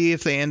 3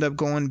 if they end up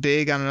going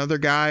big on another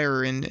guy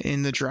or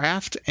in the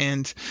draft,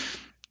 and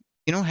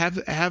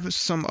have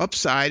some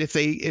upside if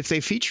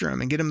they feature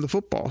him and get him the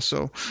football.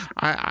 So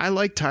I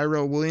like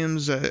Tyrell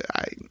Williams.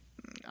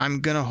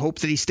 I'm going to hope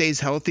that he stays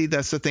healthy.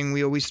 That's the thing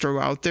we always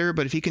throw out there.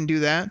 But if he can do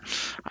that,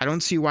 I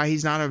don't see why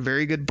he's not a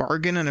very good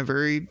bargain and a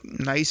very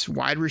nice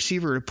wide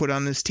receiver to put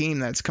on this team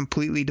that's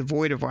completely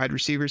devoid of wide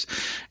receivers.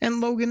 And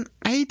Logan,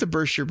 I hate to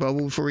burst your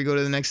bubble before we go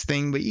to the next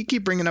thing, but you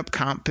keep bringing up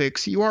comp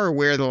picks. You are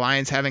aware the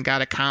Lions haven't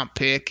got a comp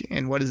pick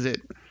in, 5-6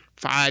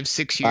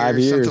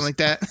 years, something like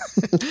that.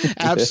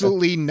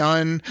 Absolutely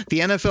none. The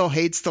NFL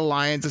hates the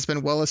Lions. It's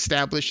been well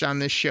established on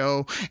this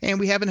show,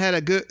 and we haven't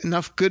had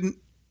enough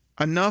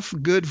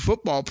good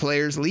football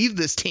players leave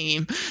this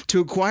team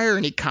to acquire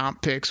any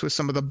comp picks with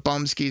some of the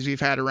bumskis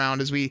we've had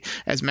around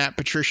as Matt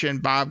Patricia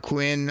and Bob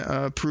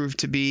Quinn proved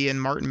to be, and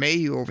Martin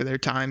Mayhew over their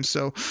time.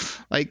 So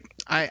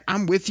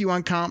I'm with you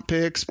on comp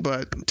picks,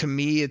 but to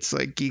me it's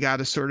like you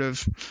got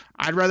to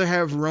I'd rather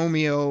have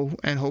Romeo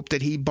and hope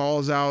that he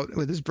balls out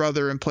with his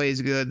brother and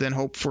plays good than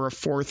hope for a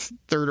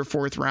third or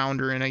fourth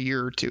rounder in a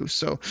year or two.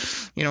 So,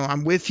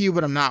 I'm with you,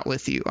 but I'm not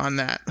with you on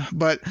that.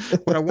 But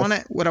what I want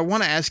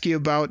to ask you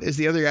about is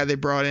the other guy they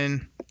brought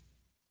in.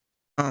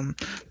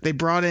 They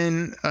brought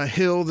in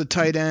Hill, the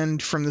tight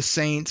end from the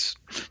Saints.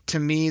 To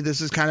me,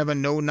 this is kind of a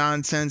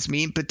no-nonsense,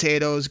 meat and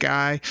potatoes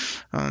guy.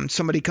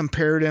 Somebody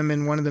compared him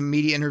in one of the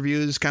media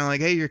interviews, kind of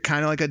like, hey, you're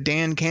kind of like a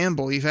Dan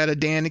Campbell. You've had a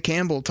Dan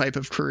Campbell type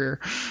of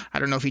career. I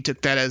don't know if he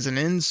took that as an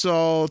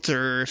insult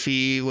or if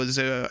he was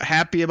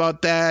happy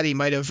about that. He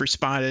might have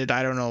responded,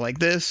 I don't know, like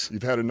this.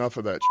 You've had enough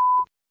of that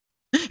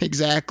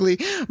Exactly.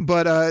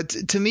 But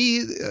to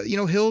me,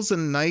 Hill's a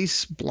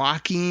nice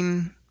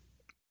blocking,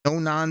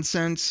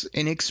 no-nonsense,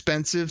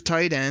 inexpensive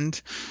tight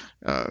end.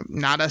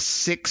 Not a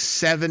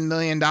 $6-7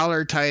 million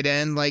tight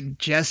end like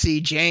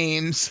Jesse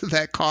James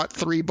that caught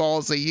 3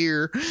 balls a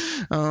year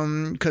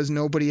because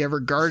nobody ever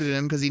guarded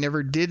him because he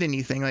never did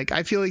anything. Like,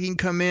 I feel like he can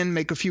come in,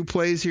 make a few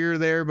plays here or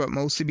there, but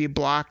mostly be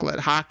blocked, let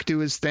Hawk do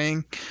his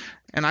thing.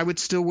 And I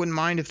wouldn't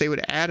mind if they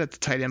would add at the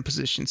tight end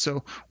position.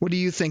 So what are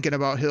you thinking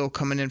about Hill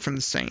coming in from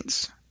the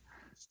Saints?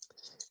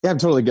 Yeah, I'm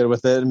totally good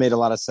with it. It made a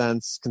lot of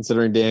sense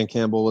considering Dan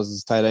Campbell was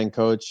his tight end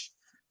coach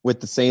with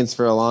the Saints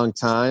for a long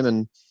time.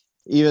 And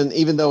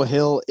even though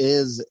Hill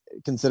is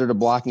considered a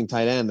blocking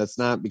tight end, that's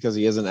not because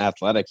he isn't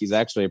athletic. He's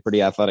actually a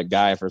pretty athletic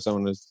guy for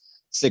someone who's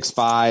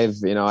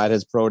 6'5". At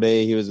his pro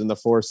day, he was in the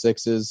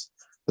 4.6s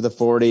with a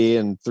 40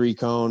 and 3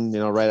 cone,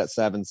 right at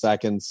 7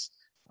 seconds,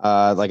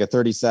 like a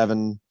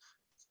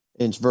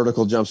 37-inch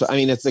vertical jump. So, I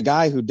mean, it's a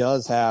guy who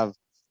does have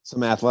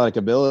some athletic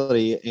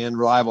ability and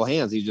reliable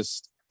hands. He's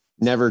just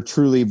never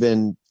truly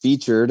been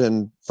featured,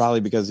 and probably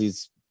because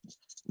he's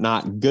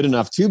not good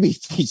enough to be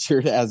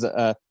featured as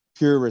a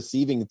pure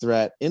receiving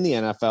threat in the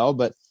NFL,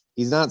 but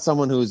he's not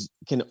someone who's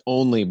can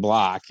only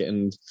block.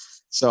 And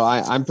so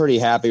I'm pretty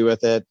happy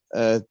with it.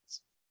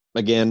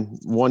 Again,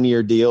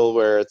 1-year deal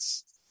where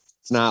it's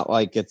not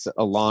like it's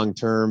a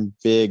long-term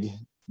big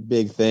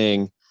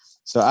thing.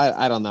 So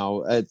I don't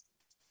know.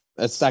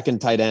 A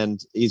second tight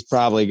end, he's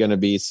probably going to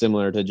be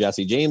similar to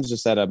Jesse James,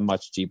 just at a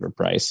much cheaper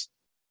price.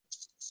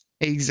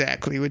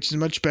 Exactly, which is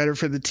much better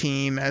for the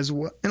team as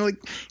well. And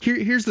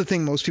here's the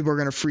thing most people are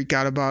going to freak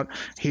out about.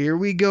 Here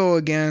we go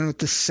again with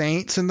the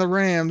Saints and the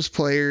Rams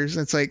players.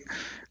 It's like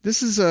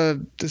this is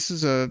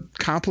a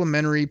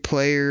complimentary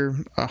player,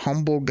 a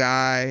humble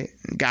guy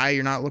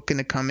you're not looking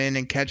to come in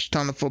and catch a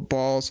ton of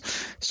footballs,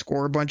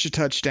 score a bunch of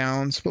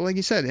touchdowns. But like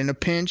you said, in a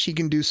pinch, he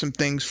can do some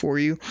things for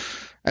you,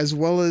 as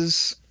well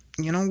as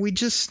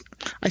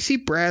I see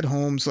Brad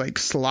Holmes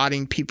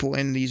slotting people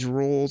in these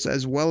roles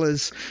as well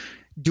as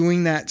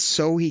doing that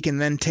so he can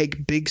then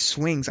take big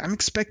swings. I'm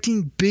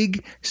expecting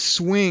big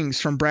swings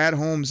from Brad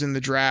Holmes in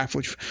the draft,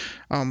 which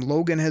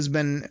Logan has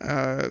been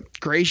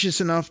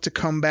gracious enough to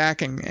come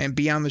back and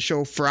be on the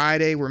show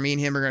Friday, where me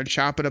and him are going to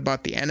chop it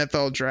about the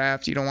NFL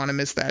draft. You don't want to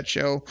miss that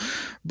show.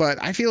 But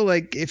I feel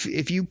like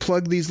if you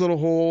plug these little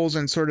holes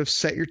and sort of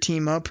set your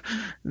team up,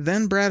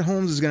 then Brad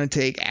Holmes is going to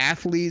take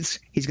athletes.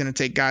 He's going to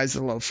take guys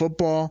that love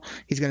football.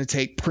 He's going to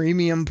take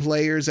premium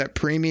players at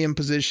premium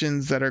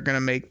positions that are going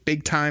to make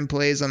big time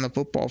plays on the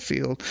football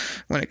field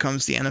when it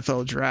comes to the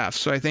NFL draft.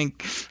 So I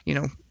think,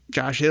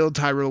 Josh Hill,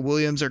 Tyrell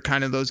Williams are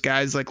kind of those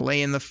guys like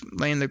laying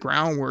the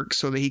groundwork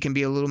so that he can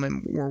be a little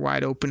bit more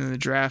wide open in the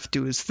draft,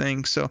 do his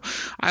thing. So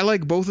I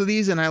like both of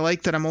these, and I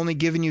like that I'm only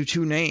giving you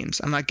 2 names.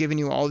 I'm not giving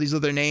you all these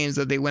other names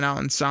that they went out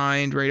and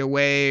signed right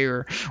away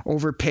or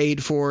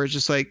overpaid for. It's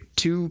just like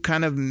 2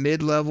 kind of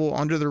mid-level,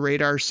 under the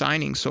radar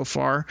signings so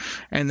far,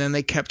 and then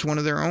they kept one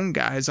of their own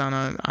guys on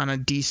a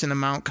decent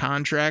amount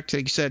contract.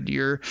 Like you said,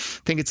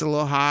 think it's a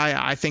little high.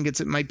 I think it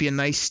might be a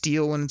nice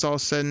steal when it's all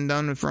said and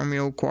done with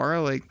Romeo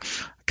Okwara.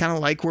 Kind of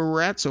like where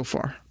we're at so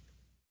far.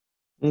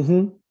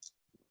 No,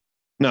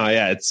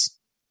 yeah, it's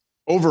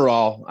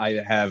overall, I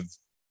have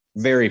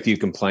very few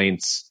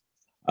complaints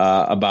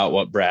about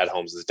what Brad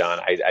Holmes has done.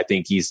 I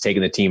think he's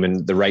taken the team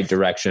in the right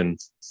direction,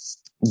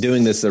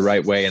 doing this the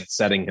right way and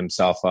setting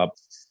himself up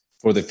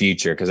for the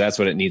future, because that's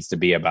what it needs to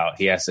be about.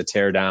 He has to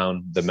tear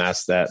down the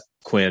mess that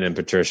Quinn and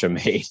Patricia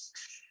made,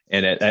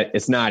 and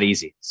it's not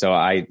easy. So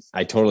I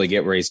totally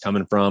get where he's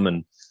coming from,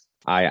 and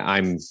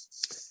I'm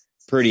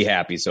pretty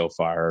happy so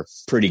far.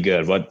 Pretty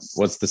good.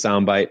 What's the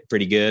soundbite?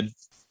 Pretty good.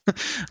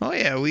 Oh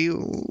yeah,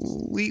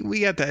 we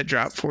got that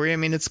drop for you. I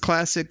mean, it's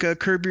classic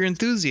Curb Your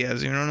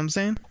Enthusiasm. You know what I'm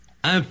saying?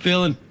 I'm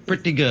feeling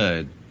pretty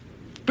good.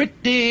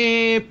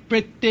 Pretty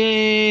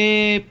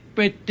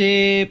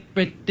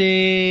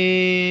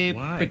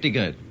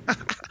good.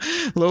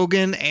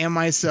 Logan and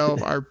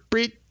myself are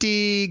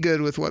pretty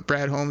good with what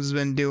Brad Holmes has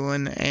been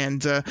doing,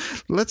 and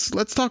let's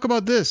talk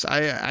about this.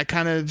 I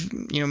kind of,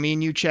 me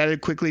and you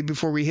chatted quickly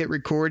before we hit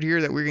record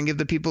here that we're gonna give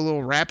the people a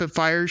little rapid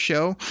fire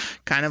show,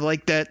 kind of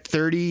like that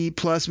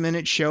 30+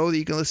 minute show that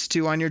you can listen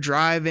to on your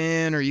drive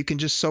in, or you can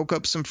just soak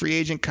up some free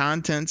agent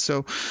content.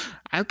 So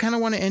I kind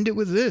of want to end it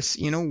with this.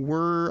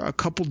 We're a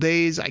couple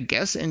days, I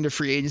guess, into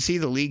free agency.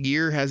 The league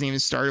year hasn't even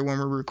started when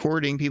we're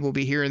recording. People will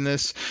be hearing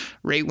this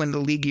right when the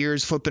league year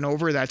is flipping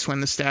over. That's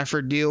when the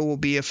Stafford deal will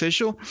be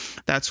official.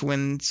 That's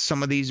when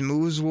some of these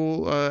moves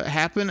will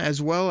happen,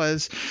 as well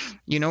as,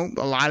 a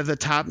lot of the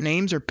top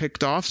names are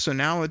picked off. So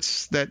now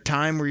it's that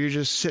time where you're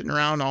just sitting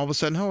around all of a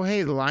sudden, oh,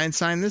 hey, the Lions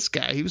signed this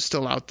guy. He was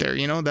still out there.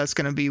 That's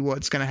going to be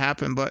what's going to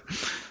happen. But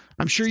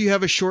I'm sure you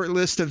have a short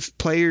list of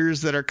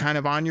players that are kind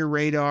of on your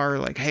radar,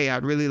 like, hey,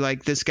 I'd really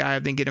like this guy. I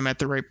think get him at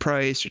the right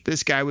price. Or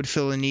this guy would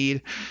fill a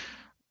need.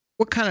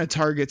 What kind of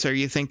targets are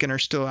you thinking are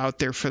still out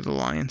there for the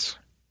Lions?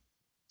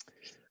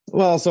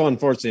 Well, so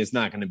unfortunately, it's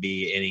not going to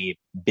be any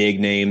big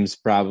names,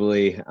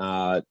 probably.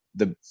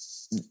 The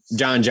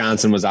John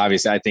Johnson was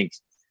obviously, I think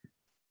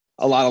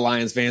a lot of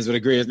Lions fans would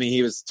agree with me.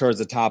 He was towards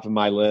the top of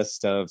my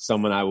list of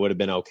someone I would have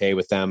been okay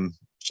with them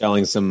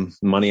shelling some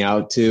money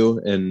out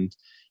to. And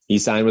he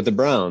signed with the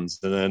Browns.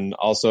 And then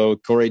also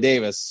Corey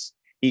Davis,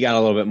 he got a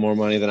little bit more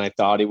money than I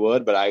thought he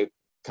would, but I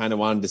kind of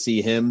wanted to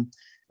see him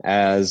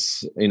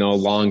as, a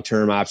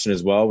long-term option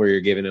as well, where you're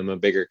giving him a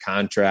bigger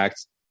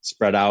contract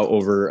spread out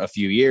over a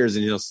few years,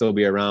 and he'll still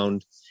be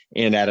around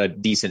and at a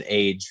decent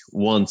age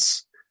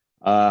once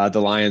the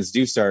Lions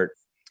do start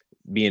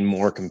being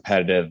more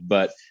competitive.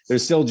 But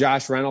there's still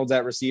Josh Reynolds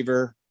at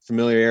receiver,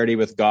 familiarity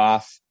with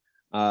Goff.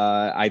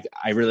 I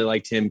really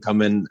liked him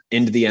coming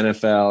into the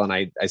NFL, and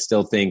I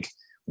still think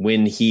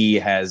when he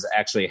has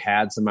actually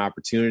had some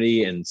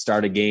opportunity and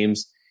started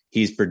games,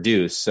 he's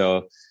produced.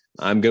 So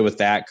I'm good with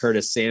that.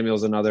 Curtis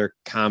Samuel's another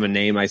common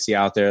name I see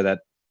out there that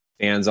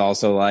fans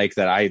also like,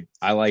 that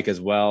I like as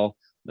well.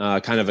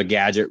 Kind of a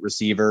gadget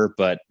receiver,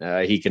 but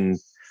he can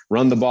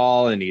run the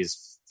ball, and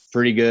he's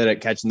pretty good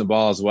at catching the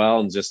ball as well,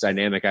 and just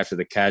dynamic after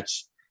the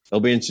catch.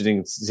 It'll be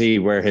interesting to see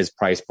where his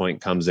price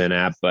point comes in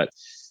at. But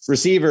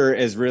receiver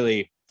is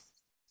really,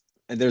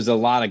 there's a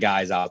lot of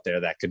guys out there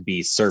that could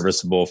be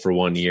serviceable for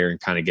 1 year and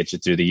kind of get you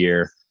through the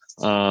year.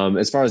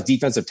 As far as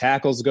defensive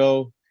tackles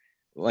go,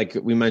 like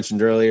we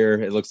mentioned earlier,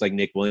 it looks like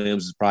Nick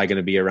Williams is probably going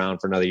to be around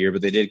for another year,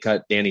 but they did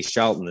cut Danny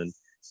Shelton, and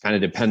kind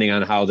of depending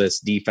on how this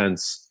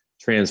defense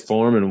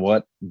transform and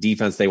what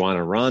defense they want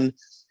to run.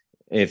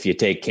 If you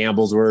take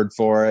Campbell's word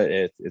for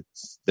it,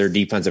 it's their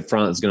defensive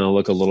front is going to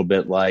look a little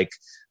bit like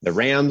the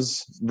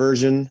Rams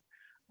version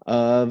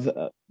of,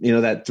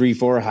 that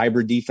 3-4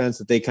 hybrid defense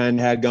that they kind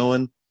of had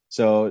going.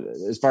 So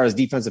as far as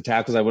defensive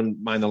tackles, I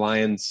wouldn't mind the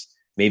Lions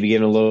maybe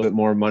giving a little bit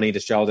more money to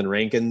Sheldon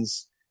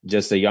Rankins,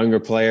 just a younger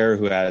player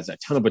who has a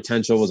ton of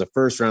potential, was a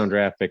first-round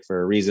draft pick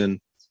for a reason,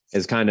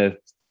 has kind of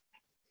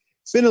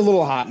been a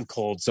little hot and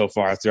cold so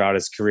far throughout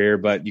his career,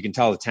 but you can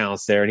tell the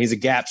talent's there, and he's a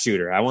gap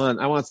shooter. I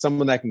want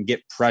someone that can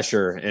get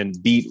pressure and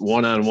beat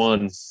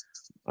one-on-one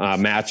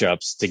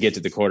matchups to get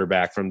to the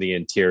quarterback from the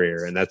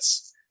interior, and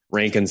that's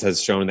Rankins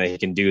has shown that he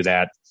can do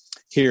that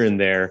here and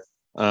there.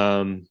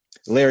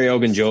 Larry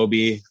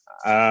Ogunjobi,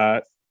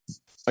 I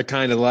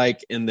kind of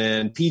like, and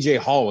then PJ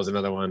Hall was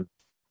another one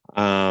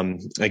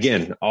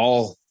Again,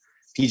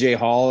 PJ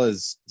Hall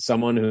is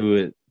someone who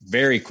is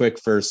very quick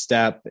first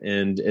step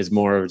and is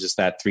more of just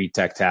that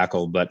 3-tech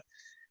tackle, but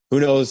who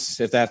knows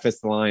if that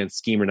fits the Lions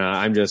scheme or not.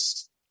 I'm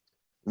just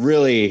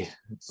really,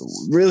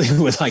 really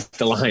would like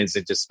the Lions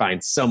to just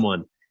find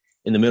someone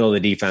in the middle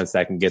of the defense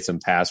that can get some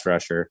pass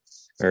rusher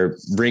or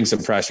bring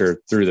some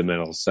pressure through the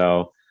middle.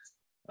 So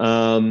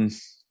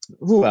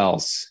who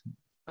else?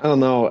 I don't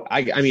know.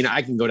 I mean,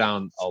 I can go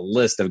down a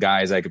list of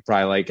guys I could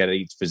probably like at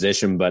each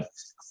position, but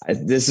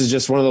this is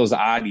just one of those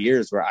odd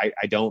years where I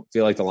don't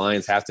feel like the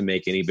Lions have to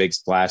make any big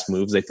splash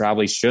moves. They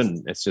probably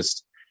shouldn't. It's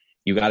just,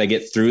 you got to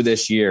get through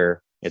this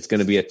year. It's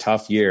going to be a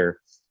tough year,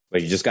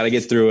 but you just got to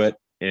get through it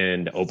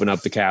and open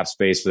up the cap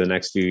space for the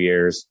next few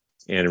years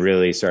and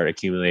really start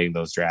accumulating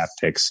those draft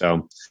picks.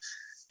 So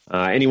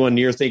anyone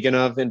you're thinking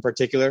of in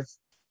particular?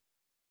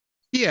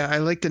 Yeah, I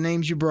like the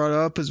names you brought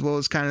up as well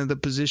as kind of the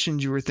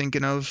positions you were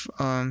thinking of.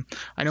 I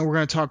know we're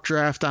going to talk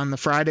draft on the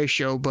Friday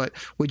show, but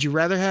would you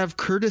rather have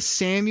Curtis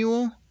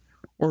Samuel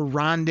or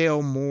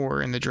Rondale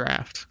Moore in the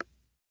draft?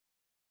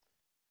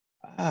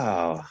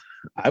 Oh,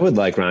 I would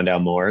like Rondale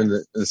Moore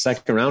in the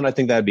second round. I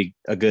think that'd be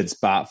a good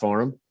spot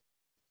for him.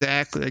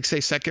 Exactly. Like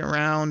say second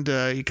round,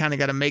 you kind of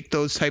got to make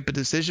those type of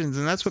decisions.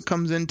 And that's what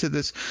comes into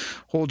this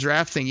whole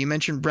draft thing. You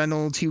mentioned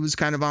Reynolds. He was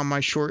kind of on my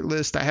short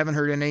list. I haven't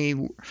heard any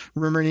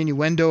rumor and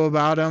innuendo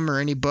about him or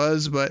any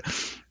buzz, but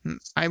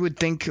I would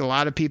think a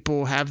lot of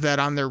people have that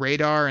on their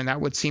radar, and that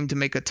would seem to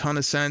make a ton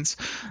of sense.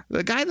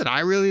 The guy that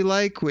I really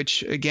like,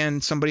 which again,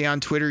 somebody on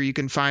Twitter, you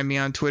can find me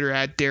on Twitter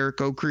at Derek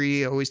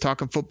Oakrey, always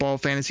talking football,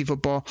 fantasy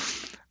football.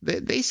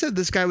 They said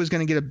this guy was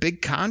going to get a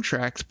big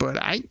contract, but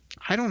I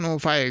don't know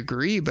if I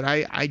agree, but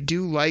I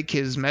do like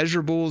his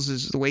measurables,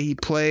 is the way he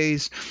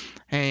plays.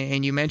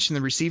 And you mentioned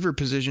the receiver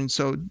position.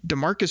 So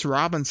Demarcus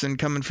Robinson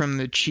coming from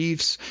the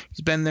Chiefs,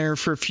 he's been there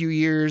for a few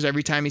years.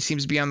 Every time he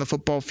seems to be on the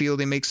football field,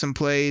 he makes some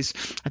plays.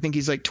 I think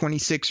he's like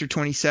 26 or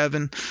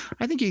 27.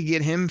 I think you could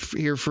get him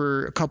here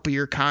for a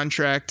couple-year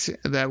contract.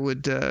 That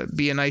would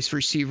be a nice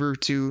receiver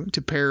to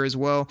pair as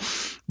well.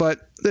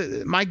 But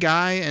my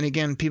guy, and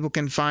again, people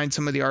can find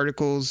some of the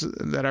articles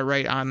that I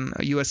write on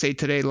USA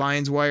Today,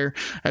 Lions Wire,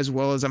 as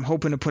well as I'm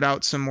hoping to put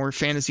out some more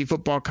fantasy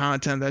football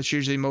content. That's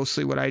usually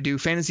mostly what I do,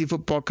 fantasy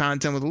football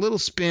content with a little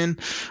spin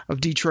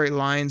of Detroit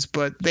Lions.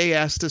 But they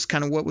asked us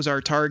kind of what was our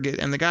target,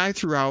 and the guy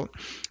threw out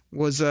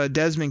was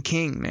Desmond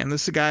King. Man,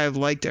 this is a guy I've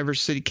liked ever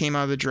since he came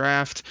out of the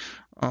draft.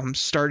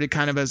 Started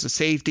kind of as a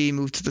safety,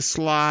 moved to the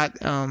slot,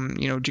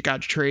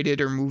 got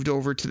traded or moved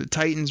over to the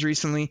Titans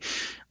recently.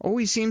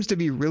 Always seems to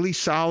be really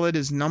solid.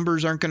 His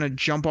numbers aren't going to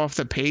jump off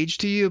the page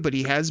to you, but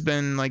he has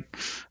been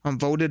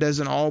voted as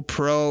an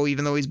all-pro,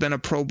 even though he's been a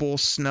Pro Bowl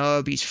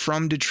snub. He's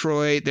from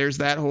Detroit. There's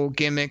that whole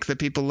gimmick that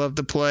people love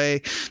to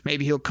play.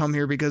 Maybe he'll come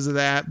here because of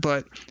that.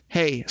 But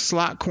hey,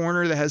 slot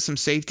corner that has some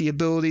safety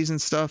abilities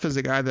and stuff is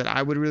a guy that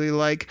I would really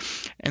like.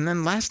 And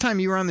then last time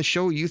you were on the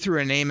show, you threw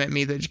a name at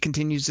me that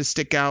continues to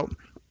stick out,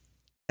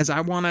 as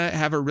I want to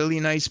have a really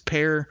nice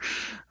pair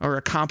or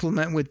a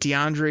compliment with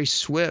DeAndre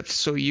Swift.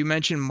 So you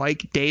mentioned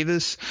Mike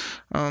Davis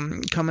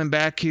coming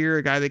back here,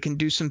 a guy that can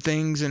do some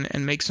things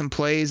and make some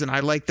plays, and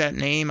I like that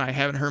name. I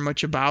haven't heard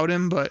much about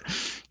him, but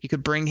you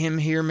could bring him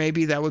here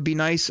maybe. That would be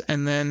nice.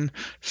 And then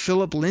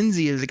Philip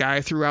Lindsay is a guy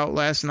I threw out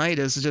last night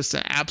as just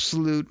an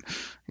absolute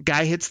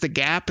guy, hits the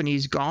gap and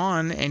he's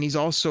gone. And he's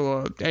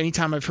also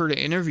anytime I've heard an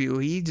interview,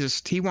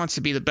 he wants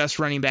to be the best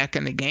running back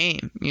in the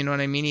game. You know what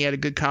I mean? He had a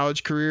good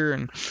college career,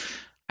 and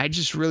I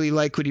just really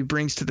like what he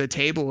brings to the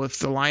table. If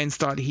the Lions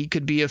thought he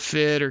could be a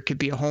fit or could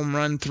be a home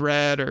run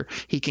threat, or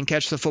he can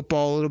catch the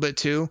football a little bit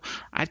too,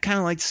 I'd kind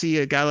of like to see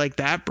a guy like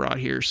that brought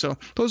here. So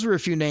those were a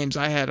few names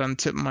I had on the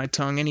tip of my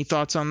tongue. Any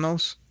thoughts on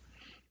those?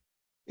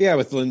 Yeah,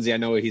 with Lindsay, I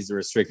know he's a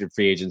restricted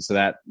free agent, so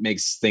that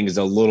makes things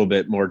a little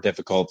bit more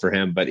difficult for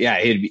him. But yeah,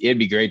 it'd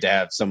be great to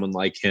have someone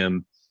like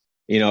him,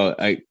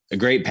 a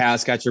great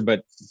pass catcher,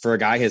 but for a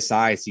guy his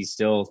size, he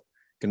still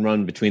can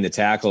run between the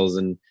tackles.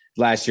 And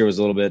last year was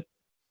a little bit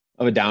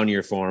of a down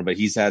year for him, but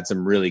he's had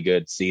some really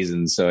good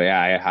seasons. So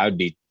yeah, I would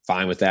be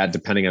fine with that,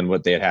 depending on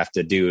what they'd have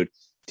to do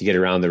to get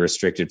around the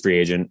restricted free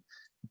agent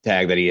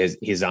tag that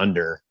he's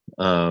under.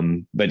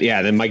 But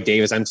yeah, then Mike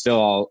Davis, I'm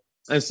still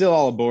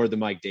all aboard the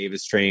Mike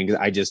Davis train, because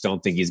I just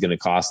don't think he's going to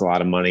cost a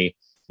lot of money.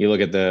 You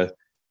look at the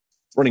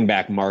running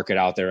back market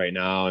out there right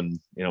now, and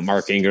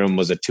Mark Ingram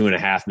was a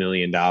 $2.5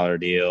 million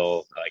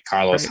deal. Like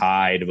Carlos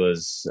Hyde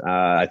was,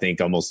 I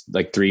think, almost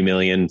like $3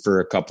 million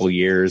for a couple of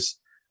years,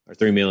 or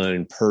 $3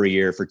 million per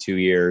year for 2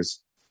 years.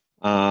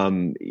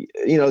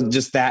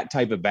 Just that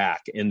type of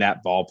back in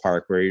that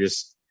ballpark where you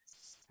just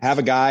have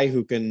a guy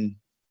who can,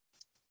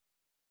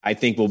 I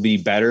think, will be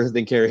better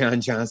than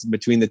Kerryon Johnson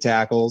between the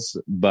tackles,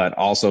 but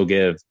also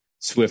give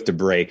Swift a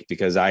break,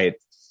 because I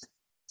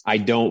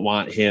don't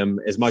want him,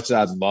 as much as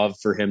I'd love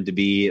for him to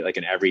be like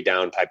an every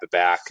down type of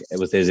back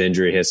with his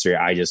injury history.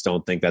 I just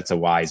don't think that's a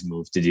wise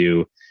move to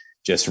do,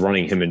 just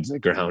running him into the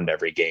ground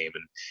every game.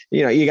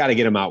 And, you got to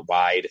get him out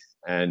wide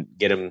and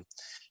get him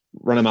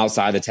run him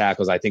outside the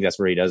tackles. I think that's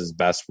where he does his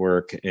best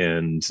work,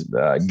 and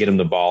get him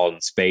the ball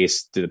in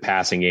space through the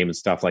passing game and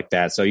stuff like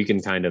that. So you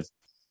can kind of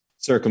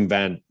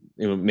circumvent,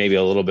 maybe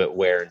a little bit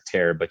wear and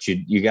tear, but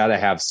you got to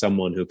have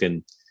someone who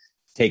can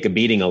take a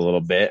beating a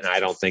little bit. And I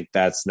don't think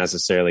that's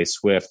necessarily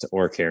Swift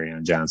or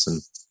Kerryon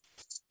Johnson.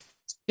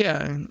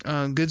 Yeah,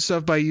 good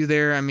stuff by you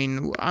there. I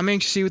mean, I'm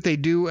anxious to see what they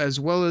do, as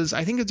well as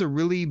I think it's a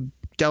really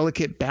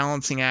delicate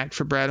balancing act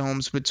for Brad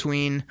Holmes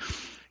between,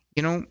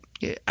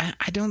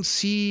 I don't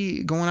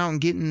see going out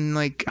and getting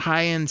like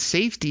high-end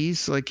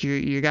safeties like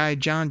your guy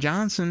John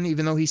Johnson,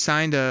 even though he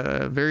signed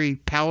a very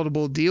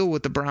palatable deal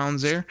with the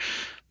Browns there,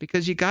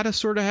 because you got to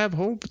sort of have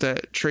hope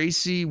that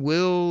Tracy,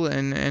 Will,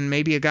 and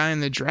maybe a guy in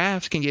the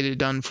draft can get it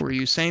done for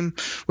you. Same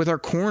with our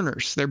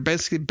corners. They're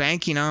basically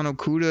banking on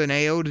Okudah and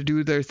AO to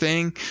do their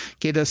thing,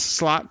 get a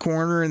slot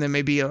corner, and then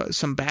maybe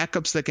some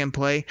backups that can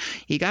play.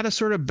 You got to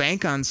sort of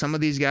bank on some of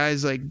these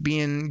guys like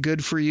being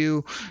good for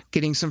you,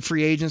 getting some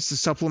free agents to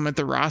supplement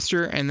the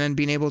roster, and then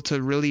being able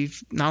to really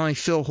not only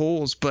fill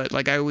holes, but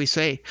like I always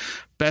say,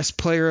 best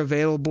player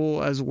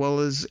available as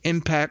well as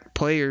impact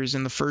players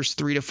in the first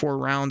 3 to 4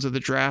 rounds of the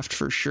draft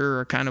for sure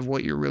are kind of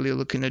what you're really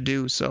looking to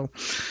do. So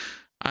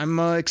I'm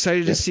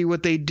excited to see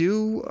what they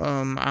do.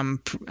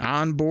 I'm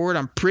on board.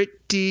 I'm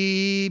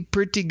pretty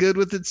good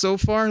with it so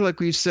far, like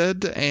we've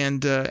said,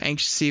 and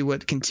anxious to see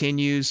what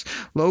continues.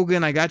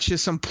 Logan, I got you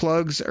some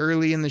plugs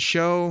early in the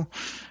show.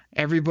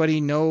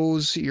 Everybody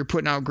knows you're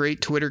putting out great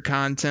Twitter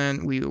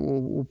content.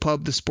 We'll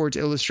pub the Sports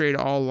Illustrated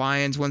All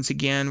Lions once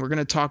again. We're going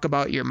to talk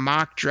about your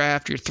mock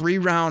draft, your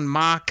 3-round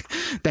mock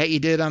that you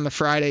did on the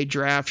Friday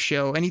draft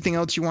show. Anything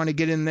else you want to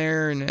get in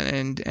there?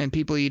 And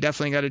people, you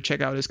definitely got to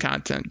check out his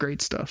content.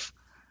 Great stuff.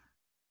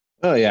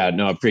 Oh, yeah.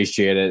 No,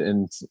 appreciate it.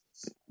 And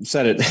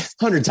said it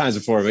 100 times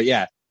before, but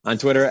yeah, on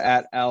Twitter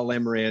at Al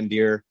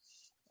Lamorandier.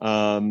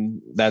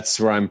 That's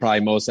where I'm probably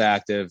most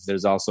active.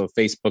 There's also a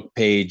Facebook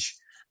page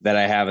that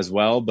I have as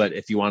well. But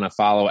if you want to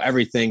follow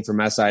everything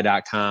from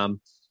SI.com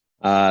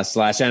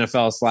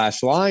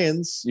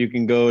 /NFL/Lions, you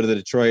can go to the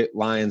Detroit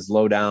Lions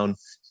Lowdown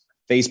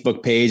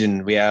Facebook page,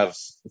 and we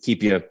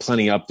keep you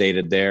plenty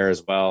updated there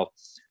as well.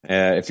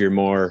 If you're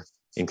more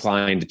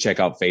inclined to check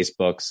out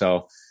Facebook.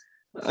 So,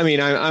 I mean,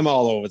 I'm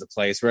all over the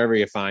place. Wherever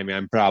you find me,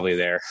 I'm probably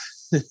there.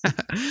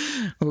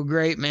 Well,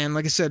 great, man.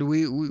 Like I said,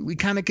 we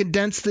kind of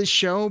condensed this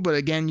show, but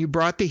again, you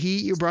brought the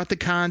heat, you brought the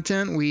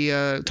content. We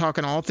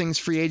talking all things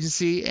free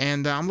agency,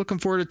 and I'm looking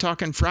forward to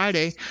talking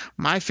Friday,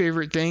 my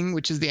favorite thing,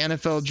 which is the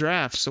NFL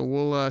draft. So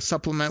we'll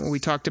supplement what we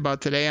talked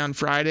about today on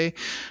Friday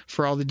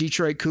for all the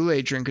Detroit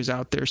Kool-Aid drinkers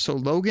out there. So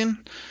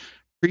Logan,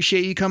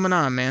 appreciate you coming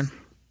on, man.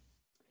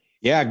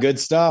 Yeah, good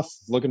stuff.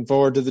 Looking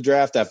forward to the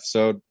draft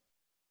episode.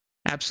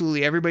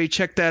 Absolutely. Everybody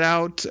check that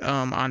out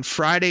on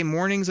Friday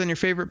mornings on your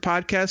favorite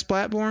podcast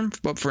platform.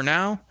 But for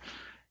now,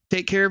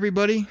 take care,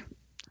 everybody.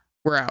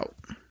 We're out.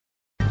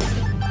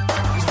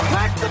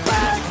 Pack the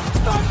bag,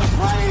 start the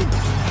plane.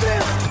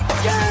 This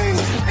game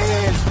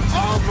is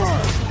over.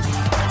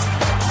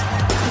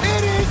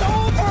 It is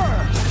over.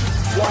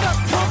 What a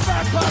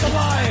comeback by the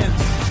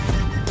Lions.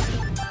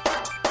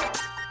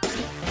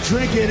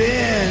 Drink it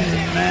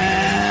in,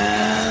 man.